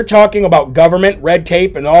 But when you're talking about government, red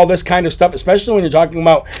tape, and all this kind of stuff, especially when you're talking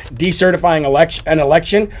about decertifying an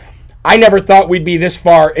election, I never thought we'd be this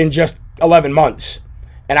far in just 11 months.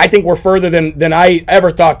 And I think we're further than I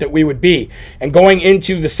ever thought that we would be. And going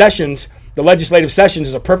into the sessions, the legislative sessions,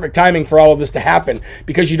 is a perfect timing for all of this to happen,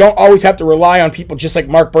 because you don't always have to rely on people just like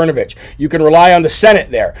Mark Brnovich. You can rely on the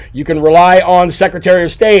Senate there. You can rely on the Secretary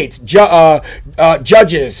of States,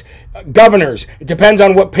 judges, governors. It depends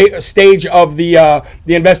on what stage of the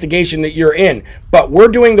investigation that you're in. But we're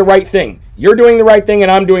doing the right thing. You're doing the right thing, and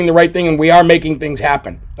I'm doing the right thing, and we are making things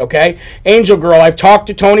happen. Okay? Angel Girl, I've talked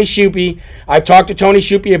to Tony Schuppe.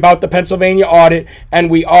 About the Pennsylvania audit, and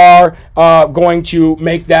we are going to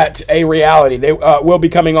make that a reality. They will be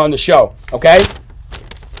coming on the show. Okay?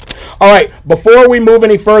 All right, before we move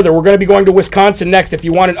any further, we're going to be going to Wisconsin next. If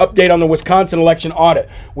you want an update on the Wisconsin election audit,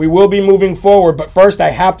 we will be moving forward. But first, I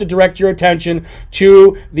have to direct your attention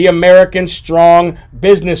to the American Strong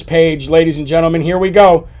Business page, ladies and gentlemen. Here we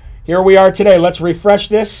go. Here we are today. Let's refresh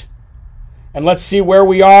this, and let's see where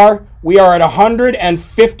we are We are at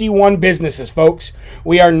 151 businesses, folks.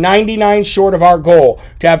 We are 99 short of our goal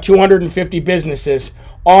to have 250 businesses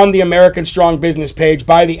on the American Strong Business page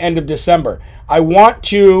by the end of December. I want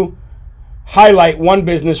to highlight one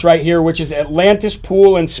business right here, which is Atlantis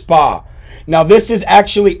Pool and Spa. Now, this is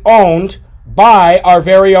actually owned by our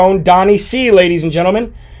very own Donnie C., ladies and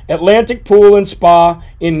gentlemen. Atlantic Pool and Spa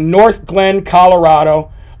in North Glen,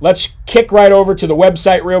 Colorado. Let's kick right over to the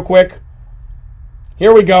website real quick.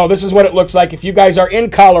 Here we go. This is what it looks like. If you guys are in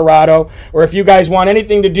Colorado, or if you guys want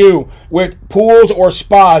anything to do with pools or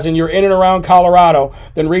spas and you're in and around Colorado,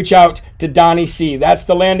 then reach out to Donnie C. That's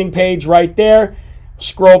the landing page right there.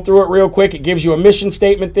 Scroll through it real quick. It gives you a mission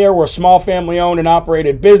statement there. We're a small family-owned and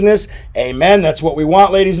operated business. Amen. That's what we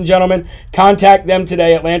want, ladies and gentlemen. Contact them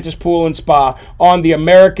today, Atlantis Pool and Spa, on the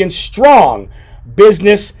American Strong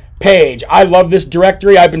Business page. I love this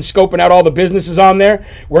directory. I've been scoping out all the businesses on there.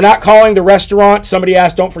 We're not calling the restaurant. Somebody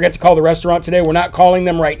asked, don't forget to call the restaurant today. We're not calling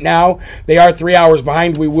them right now. They are 3 hours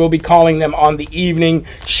behind. We will be calling them on the evening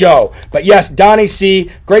show. But yes, Donnie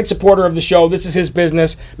C., great supporter of the show. This is his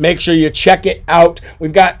business. Make sure you check it out.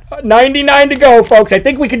 We've got 99 to go, folks. I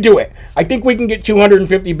think we can do it. I think we can get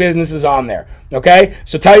 250 businesses on there. Okay?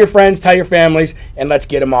 So tell your friends, tell your families, and let's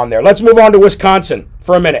get them on there. Let's move on to Wisconsin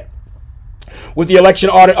for a minute. With the election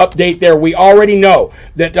audit update there, we already know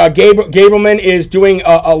that Gableman is doing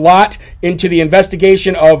a lot into the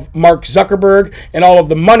investigation of Mark Zuckerberg and all of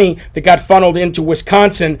the money that got funneled into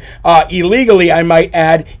Wisconsin illegally, I might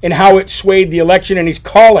add, and how it swayed the election. And he's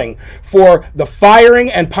calling for the firing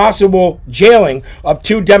and possible jailing of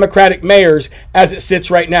 2 Democratic mayors as it sits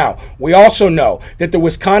right now. We also know that the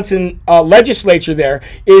Wisconsin legislature there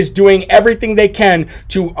is doing everything they can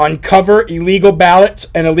to uncover illegal ballots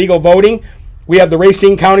and illegal voting. We have the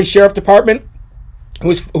Racine County Sheriff Department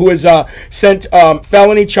who has sent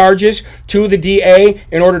felony charges to the DA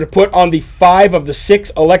in order to put on the 5 of the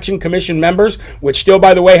 6 election commission members, which still,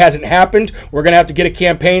 by the way, hasn't happened. We're going to have to get a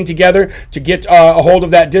campaign together to get a hold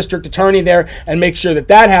of that district attorney there and make sure that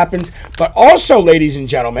that happens. But also, ladies and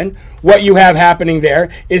gentlemen, what you have happening there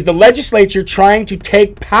is the legislature trying to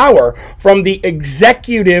take power from the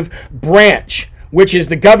executive branch, which is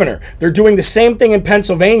the governor. They're doing the same thing in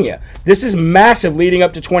Pennsylvania. This is massive leading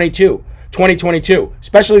up to 2022,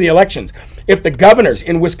 especially the elections. If the governors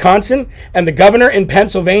in Wisconsin and the governor in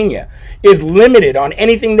Pennsylvania is limited on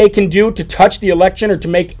anything they can do to touch the election or to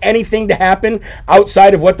make anything to happen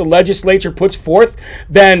outside of what the legislature puts forth,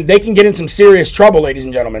 then they can get in some serious trouble, ladies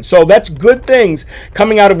and gentlemen. So that's good things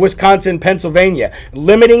coming out of Wisconsin and Pennsylvania,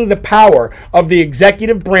 limiting the power of the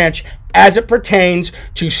executive branch as it pertains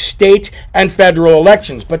to state and federal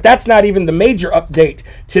elections. But that's not even the major update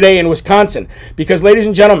today in Wisconsin, because, ladies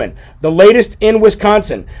and gentlemen, the latest in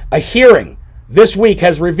Wisconsin, a hearing this week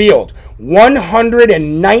has revealed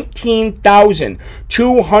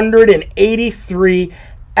 119,283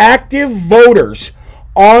 active voters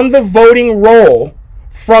on the voting roll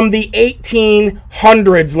from the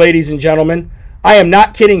 1800s, ladies and gentlemen. I am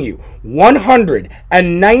not kidding you.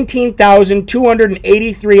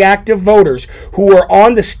 119,283 active voters who were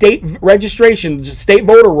on the state registration, state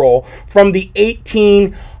voter roll from the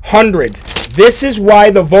 1800s. This is why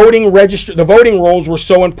the voting rolls were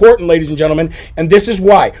so important, ladies and gentlemen, and this is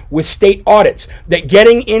why, with state audits, that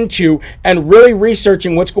getting into and really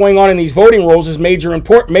researching what's going on in these voting rolls is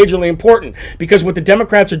majorly important, because what the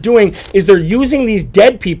Democrats are doing is they're using these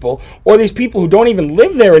dead people, or these people who don't even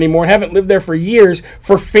live there anymore and haven't lived there for years,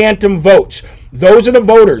 for phantom votes. Those are the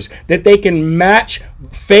voters that they can match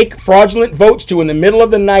fake fraudulent votes to in the middle of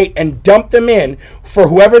the night and dump them in for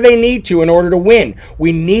whoever they need to in order to win.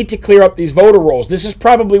 We need to clear up these voter rolls. This is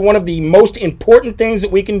probably one of the most important things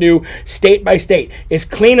that we can do state by state, is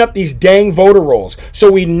clean up these dang voter rolls so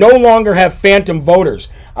we no longer have phantom voters.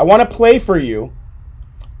 I want to play for you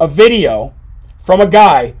a video from a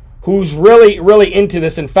guy who's really, really into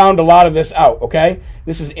this and found a lot of this out, okay?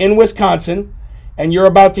 This is in Wisconsin, and you're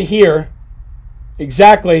about to hear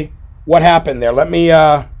exactly what happened there. Let me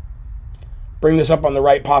bring this up on the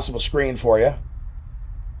right possible screen for you. I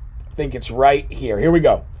think it's right here. Here we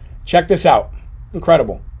go. Check this out.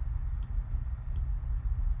 Incredible.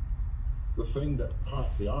 The thing that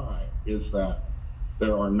caught the eye is that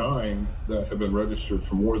there are 9 that have been registered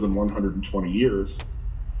for more than 120 years,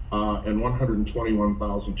 and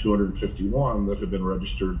 121,251 that have been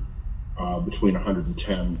registered between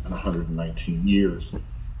 110 and 119 years.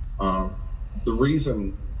 The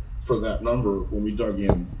reason for that number, when we dug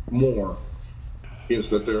in more, is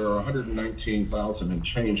that there are 119,000 and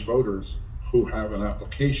change voters who have an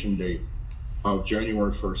application date of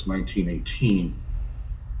January 1st, 1918.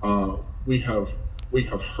 We have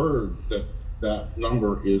heard that that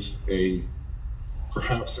number is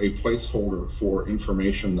perhaps a placeholder for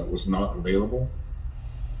information that was not available.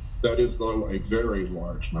 That is, though, a very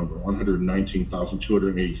large number,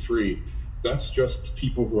 119,283. That's just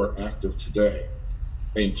people who are active today.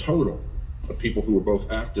 In total, of people who are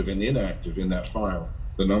both active and inactive in that file,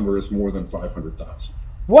 the number is more than 500,000.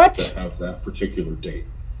 What? That have that particular date.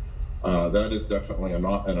 That is definitely an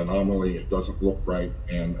anomaly. It doesn't look right,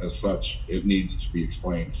 and as such, it needs to be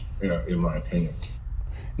explained, in my opinion.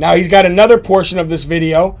 Now, he's got another portion of this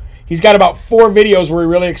video. He's got about 4 videos where he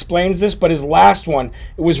really explains this, but his last one,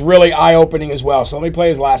 it was really eye-opening as well. So let me play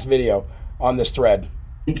his last video on this thread.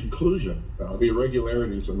 In conclusion, the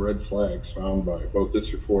irregularities and red flags found by both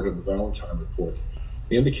this report and the Valentine report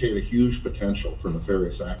indicate a huge potential for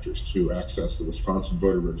nefarious actors to access the Wisconsin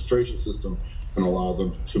voter registration system and allow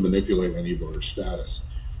them to manipulate any voter status.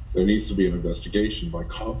 There needs to be an investigation by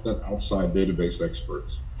competent outside database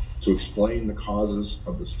experts to explain the causes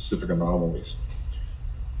of the specific anomalies.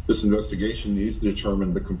 This investigation needs to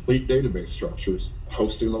determine the complete database structures,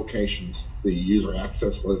 hosting locations, the user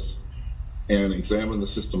access list, and examine the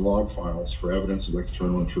system log files for evidence of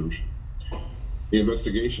external intrusion. The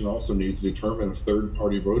investigation also needs to determine if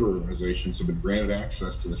third-party voter organizations have been granted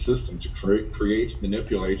access to the system to create,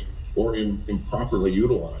 manipulate, or improperly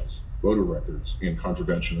utilize voter records in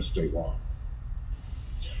contravention of state law.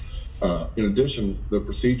 In addition, the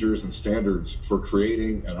procedures and standards for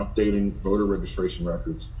creating and updating voter registration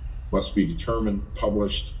records must be determined,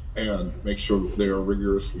 published, and make sure that they are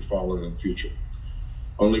rigorously followed in the future.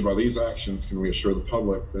 Only by these actions can we assure the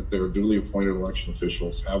public that their duly appointed election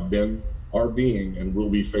officials have been, are being, and will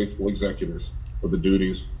be faithful executors of the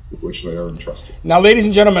duties with which they are entrusted. Now, ladies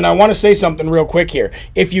and gentlemen, I want to say something real quick here.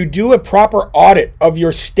 If you do a proper audit of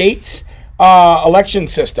your state's election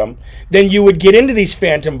system, then you would get into these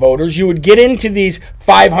phantom voters. You would get into these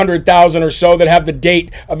 500,000 or so that have the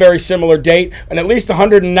date, a very similar date, and at least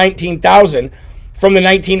 119,000 from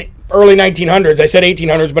the early 1900s. I said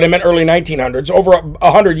 1800s, but I meant early 1900s, over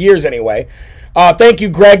 100 years anyway. Thank you,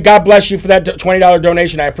 Greg. God bless you for that $20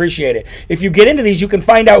 donation. I appreciate it. If you get into these, you can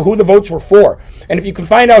find out who the votes were for. And if you can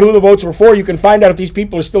find out who the votes were for, you can find out if these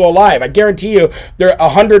people are still alive. I guarantee you, they're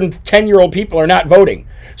 110-year-old people are not voting.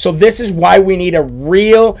 So this is why we need a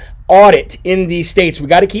real audit in these states. We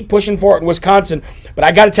got to keep pushing for it in Wisconsin. But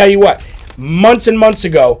I got to tell you what, months and months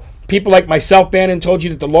ago, people like myself, Bannon, told you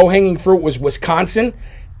that the low-hanging fruit was Wisconsin,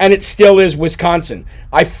 and it still is Wisconsin.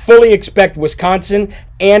 I fully expect Wisconsin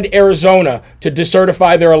and Arizona to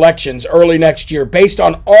decertify their elections early next year based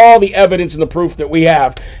on all the evidence and the proof that we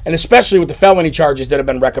have, and especially with the felony charges that have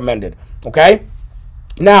been recommended, okay?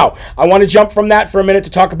 Now, I want to jump from that for a minute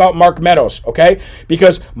to talk about Mark Meadows, okay?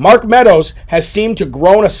 Because Mark Meadows has seemed to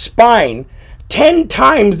grow a spine 10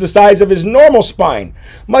 times the size of his normal spine,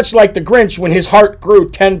 much like the Grinch when his heart grew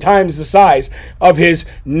 10 times the size of his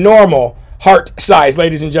normal heart size,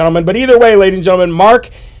 ladies and gentlemen. But either way, ladies and gentlemen, Mark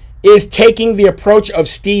is taking the approach of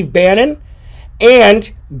Steve Bannon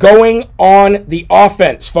and going on the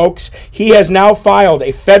offense, folks. He has now filed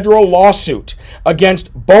a federal lawsuit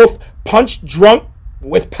against both punch drunk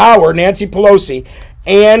with power Nancy Pelosi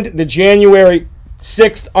and the January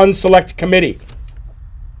 6th Unselect Committee.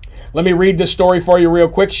 Let me read this story for you real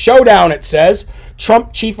quick. Showdown, it says.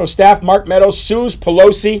 Trump Chief of Staff Mark Meadows sues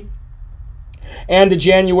Pelosi and the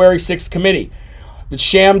January 6th committee. The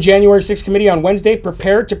sham January 6th committee on Wednesday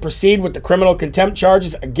prepared to proceed with the criminal contempt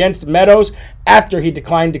charges against Meadows after he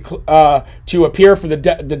declined to appear for the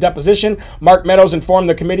deposition. Mark Meadows informed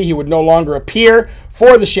the committee he would no longer appear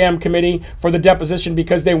for the sham committee for the deposition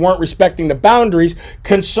because they weren't respecting the boundaries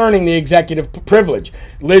concerning the executive privilege.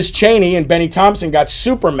 Liz Cheney and Benny Thompson got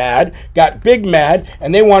super mad, got big mad,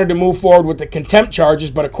 and they wanted to move forward with the contempt charges,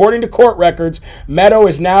 but according to court records,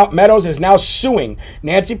 Meadows is now suing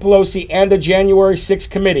Nancy Pelosi and the January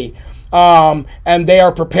 6th committee, and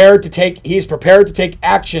he's prepared to take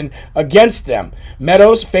action against them.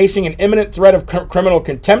 Meadows, facing an imminent threat of criminal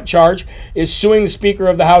contempt charge, is suing the Speaker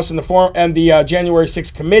of the House and the January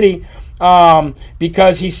 6th committee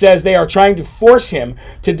because he says they are trying to force him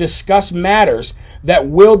to discuss matters that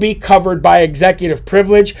will be covered by executive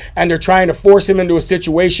privilege, and they're trying to force him into a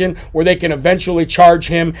situation where they can eventually charge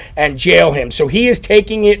him and jail him. So he is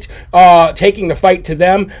taking the fight to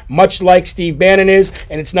them, much like Steve Bannon is,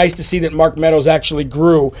 and it's nice to see that Mark Meadows actually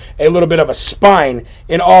grew a little bit of a spine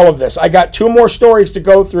in all of this. I got 2 more stories to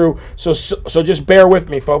go through, so just bear with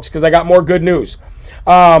me, folks, because I got more good news.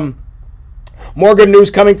 More good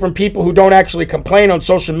news coming from people who don't actually complain on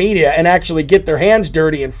social media and actually get their hands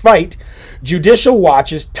dirty and fight. Judicial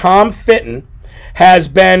Watch's Tom Fitton has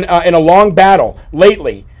been in a long battle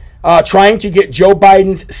lately trying to get Joe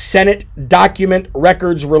Biden's Senate document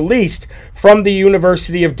records released from the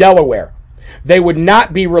University of Delaware. They would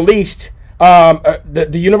not be released. The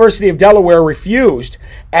University of Delaware refused,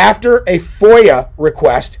 after a FOIA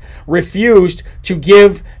request, refused to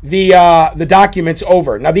give the documents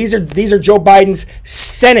over. Now, these are Joe Biden's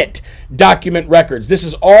Senate document records. This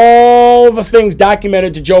is all the things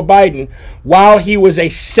documented to Joe Biden while he was a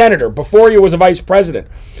senator, before he was a vice president.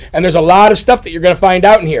 And there's a lot of stuff that you're going to find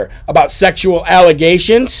out in here about sexual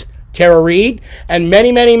allegations, Tara Reid, and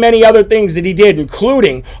many, many, many other things that he did,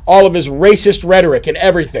 including all of his racist rhetoric and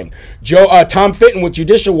everything. Tom Fitton with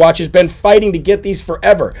Judicial Watch has been fighting to get these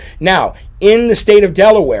forever. Now, in the state of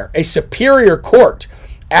Delaware, a superior court,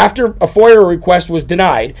 after a FOIA request was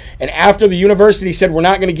denied, and after the university said, we're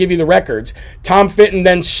not going to give you the records, Tom Fitton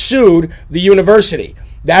then sued the university.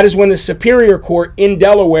 That is when the Superior Court in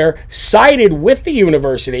Delaware sided with the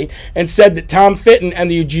university and said that Tom Fitton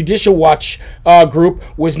and the Judicial Watch group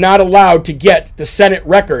was not allowed to get the Senate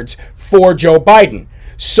records for Joe Biden.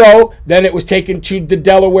 So then it was taken to the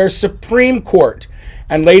Delaware Supreme Court.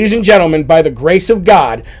 And ladies and gentlemen, by the grace of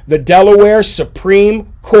God, the Delaware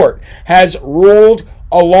Supreme Court has ruled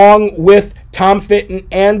along with Tom Fitton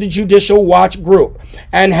and the Judicial Watch group,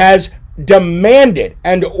 and has demanded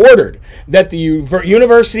and ordered that the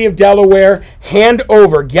University of Delaware hand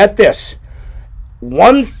over, get this,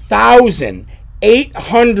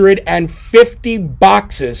 1,850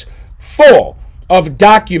 boxes full of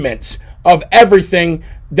documents of everything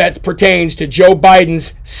that pertains to Joe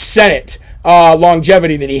Biden's Senate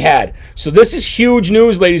longevity that he had. So this is huge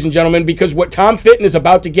news, ladies and gentlemen, because what Tom Fitton is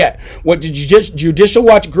about to get, what the Judicial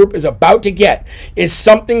Watch group is about to get, is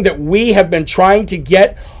something that we have been trying to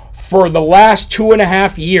get for the last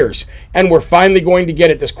 2.5 years, and we're finally going to get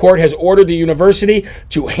it. This court has ordered the university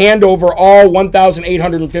to hand over all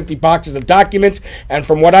 1,850 boxes of documents, and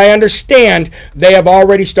from what I understand, they have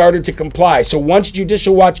already started to comply. So once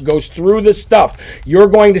Judicial Watch goes through this stuff, you're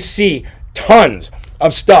going to see tons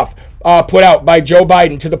of stuff put out by Joe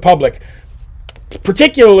Biden to the public,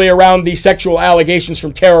 particularly around the sexual allegations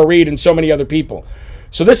from Tara Reid and so many other people.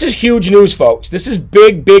 So this is huge news, folks. This is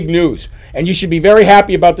big, big news. And you should be very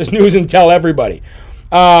happy about this news and tell everybody.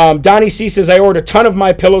 Donnie C says, I ordered a ton of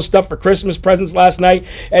My Pillow stuff for Christmas presents last night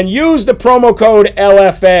and used the promo code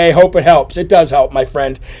LFA. Hope it helps. It does help, my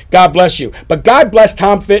friend. God bless you. But God bless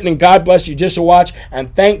Tom Fitton and God bless Judicial Watch,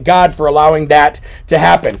 and thank God for allowing that to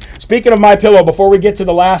happen. Speaking of My Pillow, before we get to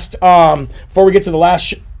the last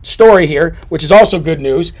story here, which is also good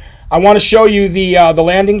news, I want to show you the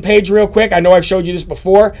landing page real quick. I know I've showed you this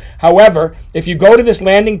before. However, if you go to this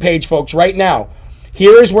landing page, folks, right now,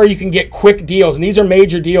 here's where you can get quick deals, and these are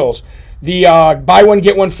major deals. The buy one,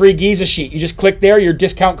 get one free Giza sheet. You just click there. Your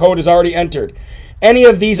discount code is already entered. Any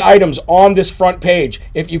of these items on this front page,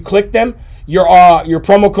 if you click them, your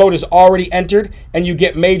promo code is already entered, and you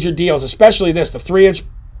get major deals, especially this, the 3-inch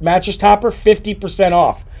mattress topper, 50%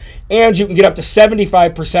 off. And you can get up to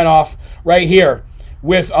 75% off right here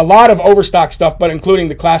with a lot of overstock stuff, but including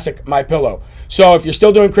the classic My Pillow. So if you're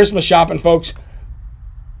still doing Christmas shopping, folks,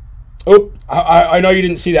 I know you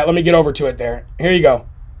didn't see that. Let me get over to it there. Here you go.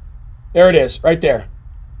 There it is, right there.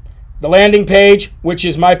 The landing page, which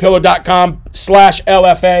is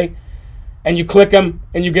mypillow.com/LFA, and you click them,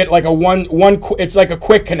 and you get like it's like a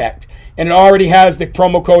quick connect, and it already has the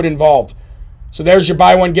promo code involved. So there's your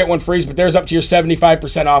buy one, get one free, but there's up to your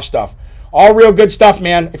 75% off stuff. All real good stuff,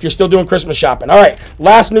 man, if you're still doing Christmas shopping. All right,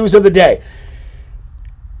 last news of the day.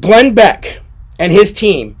 Glenn Beck and his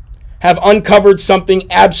team have uncovered something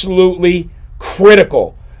absolutely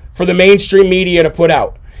critical for the mainstream media to put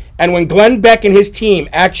out. And when Glenn Beck and his team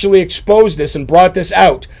actually exposed this and brought this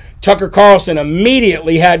out, Tucker Carlson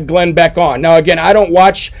immediately had Glenn Beck on. Now, again, I don't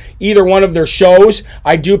watch either one of their shows.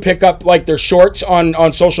 I do pick up like their shorts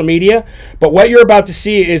on social media. But what you're about to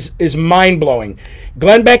see is mind-blowing.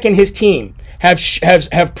 Glenn Beck and his team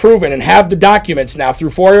have proven and have the documents now through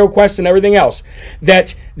FOIA requests and everything else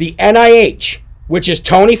that the NIH, which is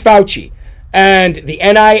Tony Fauci, and the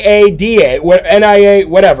NIA,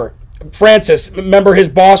 whatever, Francis, remember his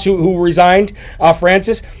boss who resigned,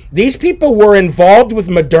 Francis? These people were involved with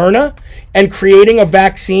Moderna and creating a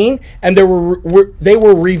vaccine, and they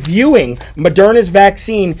were reviewing Moderna's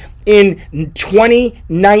vaccine in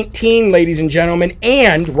 2019, ladies and gentlemen.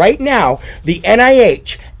 And right now, the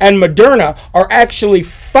NIH and Moderna are actually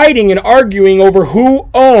fighting and arguing over who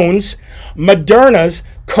owns Moderna's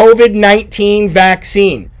COVID-19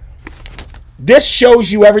 vaccine. This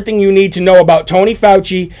shows you everything you need to know about Tony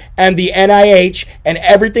Fauci and the NIH and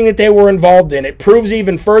everything that they were involved in. It proves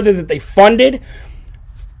even further that they funded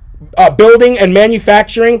building and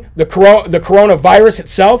manufacturing the coronavirus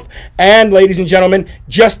itself. And, ladies and gentlemen,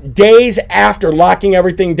 just days after locking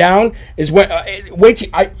everything down is when,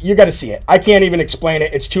 you got to see it. I can't even explain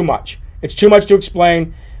it. It's too much. It's too much to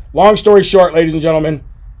explain. Long story short, ladies and gentlemen,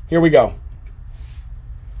 here we go.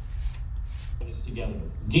 Together.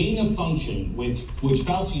 Gain of function, which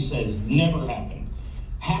Fauci says never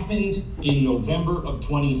happened in November of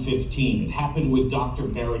 2015. It happened with Dr.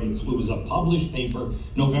 Barrett. It was a published paper,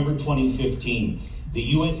 November 2015.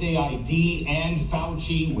 The USAID and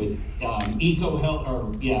Fauci with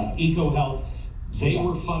EcoHealth, they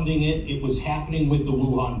were funding it. It was happening with the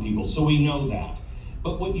Wuhan people, so we know that.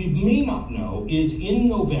 But what you may not know is in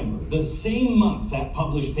November, the same month that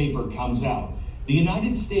published paper comes out, the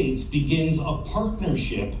United States begins a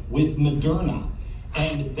partnership with Moderna,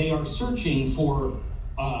 and they are searching for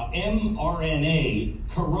mRNA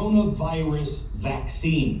coronavirus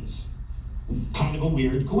vaccines. Kind of a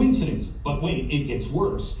weird coincidence, but wait, it gets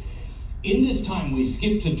worse. In this time, we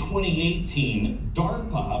skip to 2018,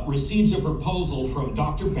 DARPA receives a proposal from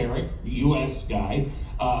Dr. Barrick, US guy,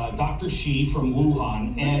 Dr. Shi from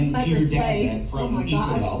Wuhan, and Peter Daszak from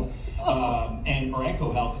EcoHealth,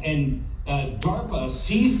 and DARPA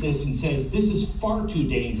sees this and says, this is far too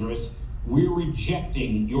dangerous, we're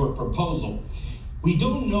rejecting your proposal. We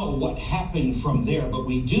don't know what happened from there, but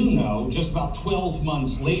we do know just about 12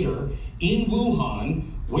 months later in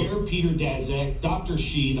Wuhan, where Peter Daszak, Dr.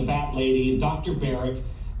 Shi, the Bat Lady, and Dr. Barrick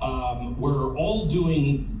were all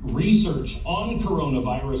doing research on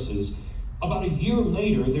coronaviruses. About a year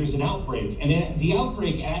later, there's an outbreak, and the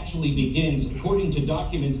outbreak actually begins, according to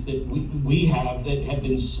documents that we have that have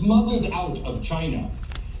been smuggled out of China,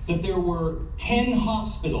 that there were 10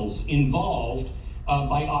 hospitals involved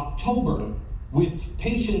by October with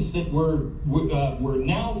patients that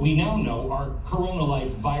we now know are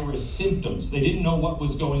corona-like virus symptoms. They didn't know what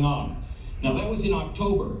was going on. Now that was in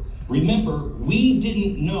October. Remember, we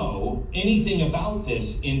didn't know anything about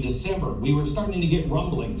this in December. We were starting to get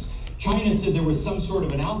rumblings. China said there was some sort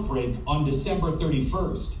of an outbreak on December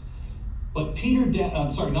 31st. But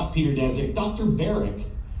Dr. Barrick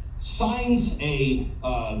signs a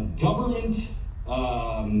government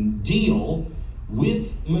deal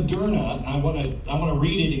with Moderna. I want to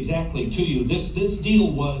read it exactly to you. This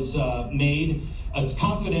deal was made. It's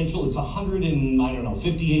confidential. It's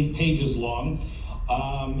 158 pages long.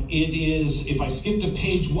 It is, if I skip to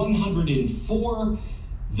page 104,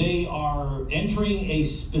 they are entering a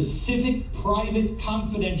specific private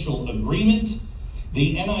confidential agreement.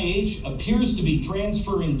 The NIH appears to be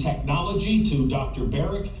transferring technology to Dr.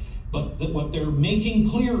 Barrick, but what they're making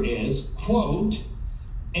clear is, quote,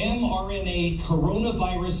 mRNA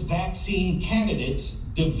coronavirus vaccine candidates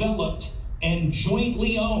developed and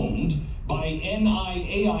jointly owned by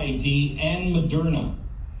NIAID and Moderna.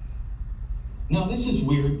 Now this is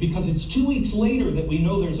weird because it's 2 weeks later that we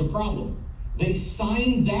know there's a problem. They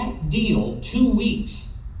signed that deal 2 weeks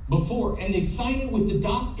before, and they signed it with the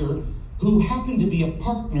doctor who happened to be a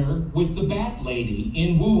partner with the Bat Lady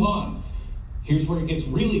in Wuhan. Here's where it gets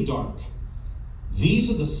really dark. These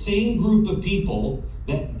are the same group of people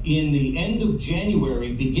that in the end of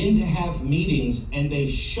January begin to have meetings, and they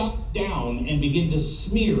shut down and begin to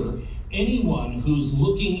smear anyone who's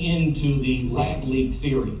looking into the lab leak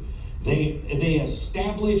theory. They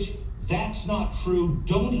establish that's not true,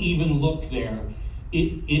 don't even look there.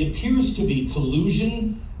 It appears to be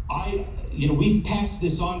collusion. We've passed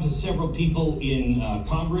this on to several people in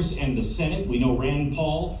Congress and the Senate. We know Rand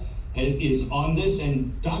Paul is on this,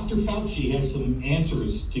 and Dr. Fauci has some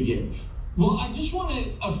answers to give. Well, I just want to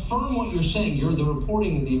affirm what you're saying.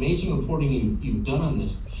 The amazing reporting you've done on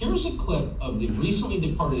this. Here's a clip of the recently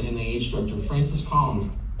departed NIH director, Francis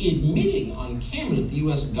Collins, admitting on camera that the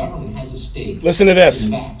U.S. government has a stake. Listen to this.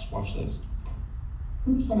 In vax. Watch this.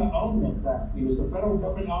 Who's going to own that vaccine? Does the federal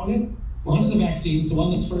government own it? One of the vaccines, the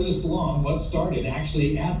one that's furthest along, was started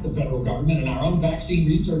actually at the federal government in our own vaccine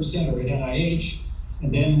research center at NIH,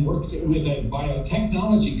 and then worked with a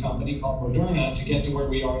biotechnology company called Moderna to get to where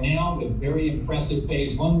we are now with very impressive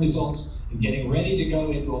phase 1 results and getting ready to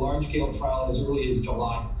go into a large-scale trial as early as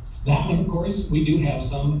July. That one, of course, we do have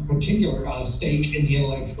some particular stake in the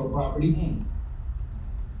intellectual property.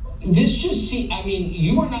 This just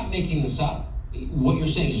you are not making this up. What you're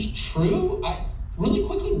saying is true. Really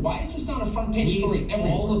quickly, why is this not a front page story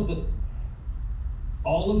everywhere?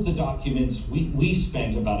 All of the documents, we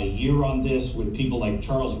spent about a year on this with people like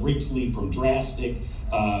Charles Rixley from Drastic,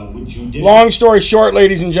 with judicial... Long story short,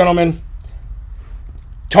 ladies and gentlemen,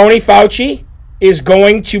 Tony Fauci is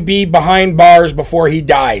going to be behind bars before he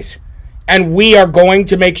dies. And we are going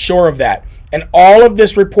to make sure of that. And all of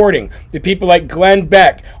this reporting, the people like Glenn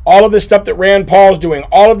Beck, all of this stuff that Rand Paul's doing,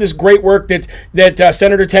 all of this great work that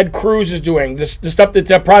Senator Ted Cruz is doing, the stuff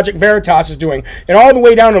that Project Veritas is doing, and all the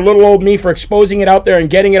way down to little old me for exposing it out there and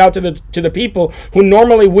getting it out to the people who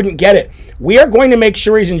normally wouldn't get it. We are going to make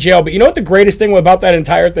sure he's in jail. But you know what the greatest thing about that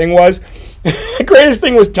entire thing was? The greatest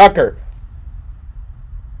thing was Tucker.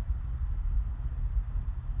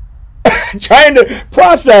 Trying to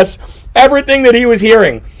process everything that he was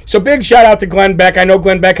hearing. So big shout out to Glenn Beck. I know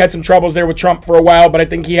Glenn Beck had some troubles there with Trump for a while, but I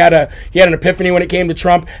think he had an epiphany when it came to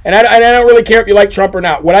Trump. And I don't really care if you like Trump or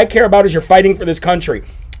not. What I care about is you're fighting for this country.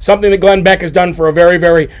 Something that Glenn Beck has done for a very,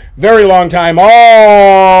 very, very long time,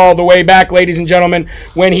 all the way back, ladies and gentlemen,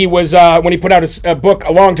 when he put out a book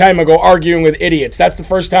a long time ago, Arguing with Idiots. That's the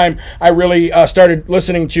first time I really started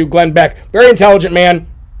listening to Glenn Beck. Very intelligent man.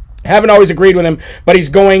 Haven't always agreed with him, but he's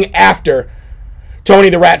going after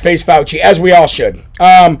Tony the Rat-Faced Fauci, as we all should.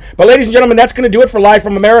 But ladies and gentlemen, that's going to do it for Live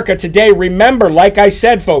from America today. Remember, like I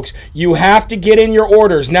said, folks, you have to get in your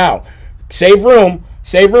orders now. Save room,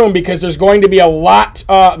 because there's going to be a lot.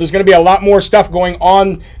 There's going to be a lot more stuff going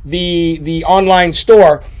on the online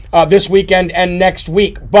store this weekend and next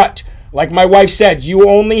week. But like my wife said, you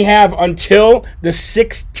only have until the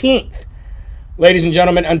 16th, ladies and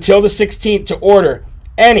gentlemen, until the 16th to order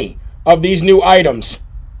any of these new items,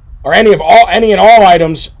 or any and all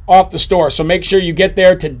items off the store. So make sure you get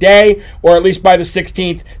there today, or at least by the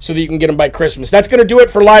 16th, so that you can get them by Christmas. That's going to do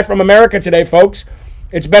it for Live from America today, folks.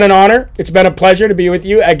 It's been an honor. It's been a pleasure to be with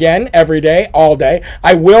you again, every day, all day.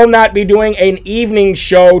 I will not be doing an evening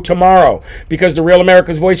show tomorrow because the Real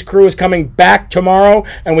America's Voice crew is coming back tomorrow,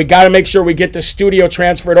 and we got to make sure we get the studio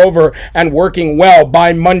transferred over and working well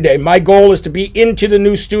by Monday. My goal is to be into the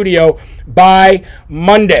new studio by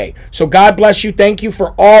Monday. So God bless you. Thank you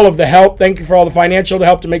for all of the help. Thank you for all the financial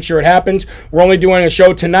help to make sure it happens. We're only doing a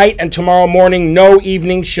show tonight and tomorrow morning. No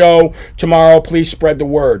evening show tomorrow. Please spread the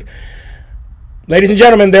word. Ladies and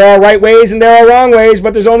gentlemen, there are right ways and there are wrong ways,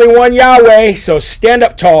 but there's only one Yahweh. So stand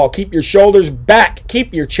up tall, keep your shoulders back,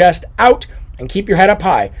 keep your chest out, and keep your head up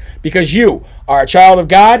high, because you are a child of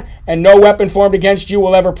God, and no weapon formed against you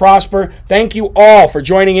will ever prosper. Thank you all for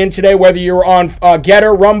joining in today, whether you're on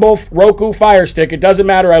Getter, Rumble, Roku, Fire Stick. It doesn't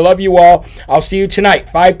matter. I love you all. I'll see you tonight,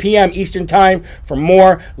 5 p.m. Eastern Time, for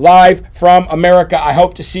more Live from America. I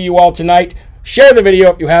hope to see you all tonight. Share the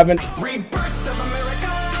video if you haven't. Rebirth of America.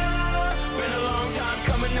 Been a long time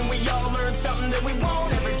coming, and we all learned something that we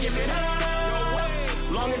won't ever give it up. No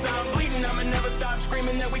way. Long as I'm bleeding, I'ma never stop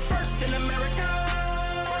screaming that we first in America.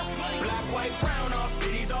 Black, white, brown, all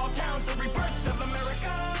cities, all towns, the rebirth.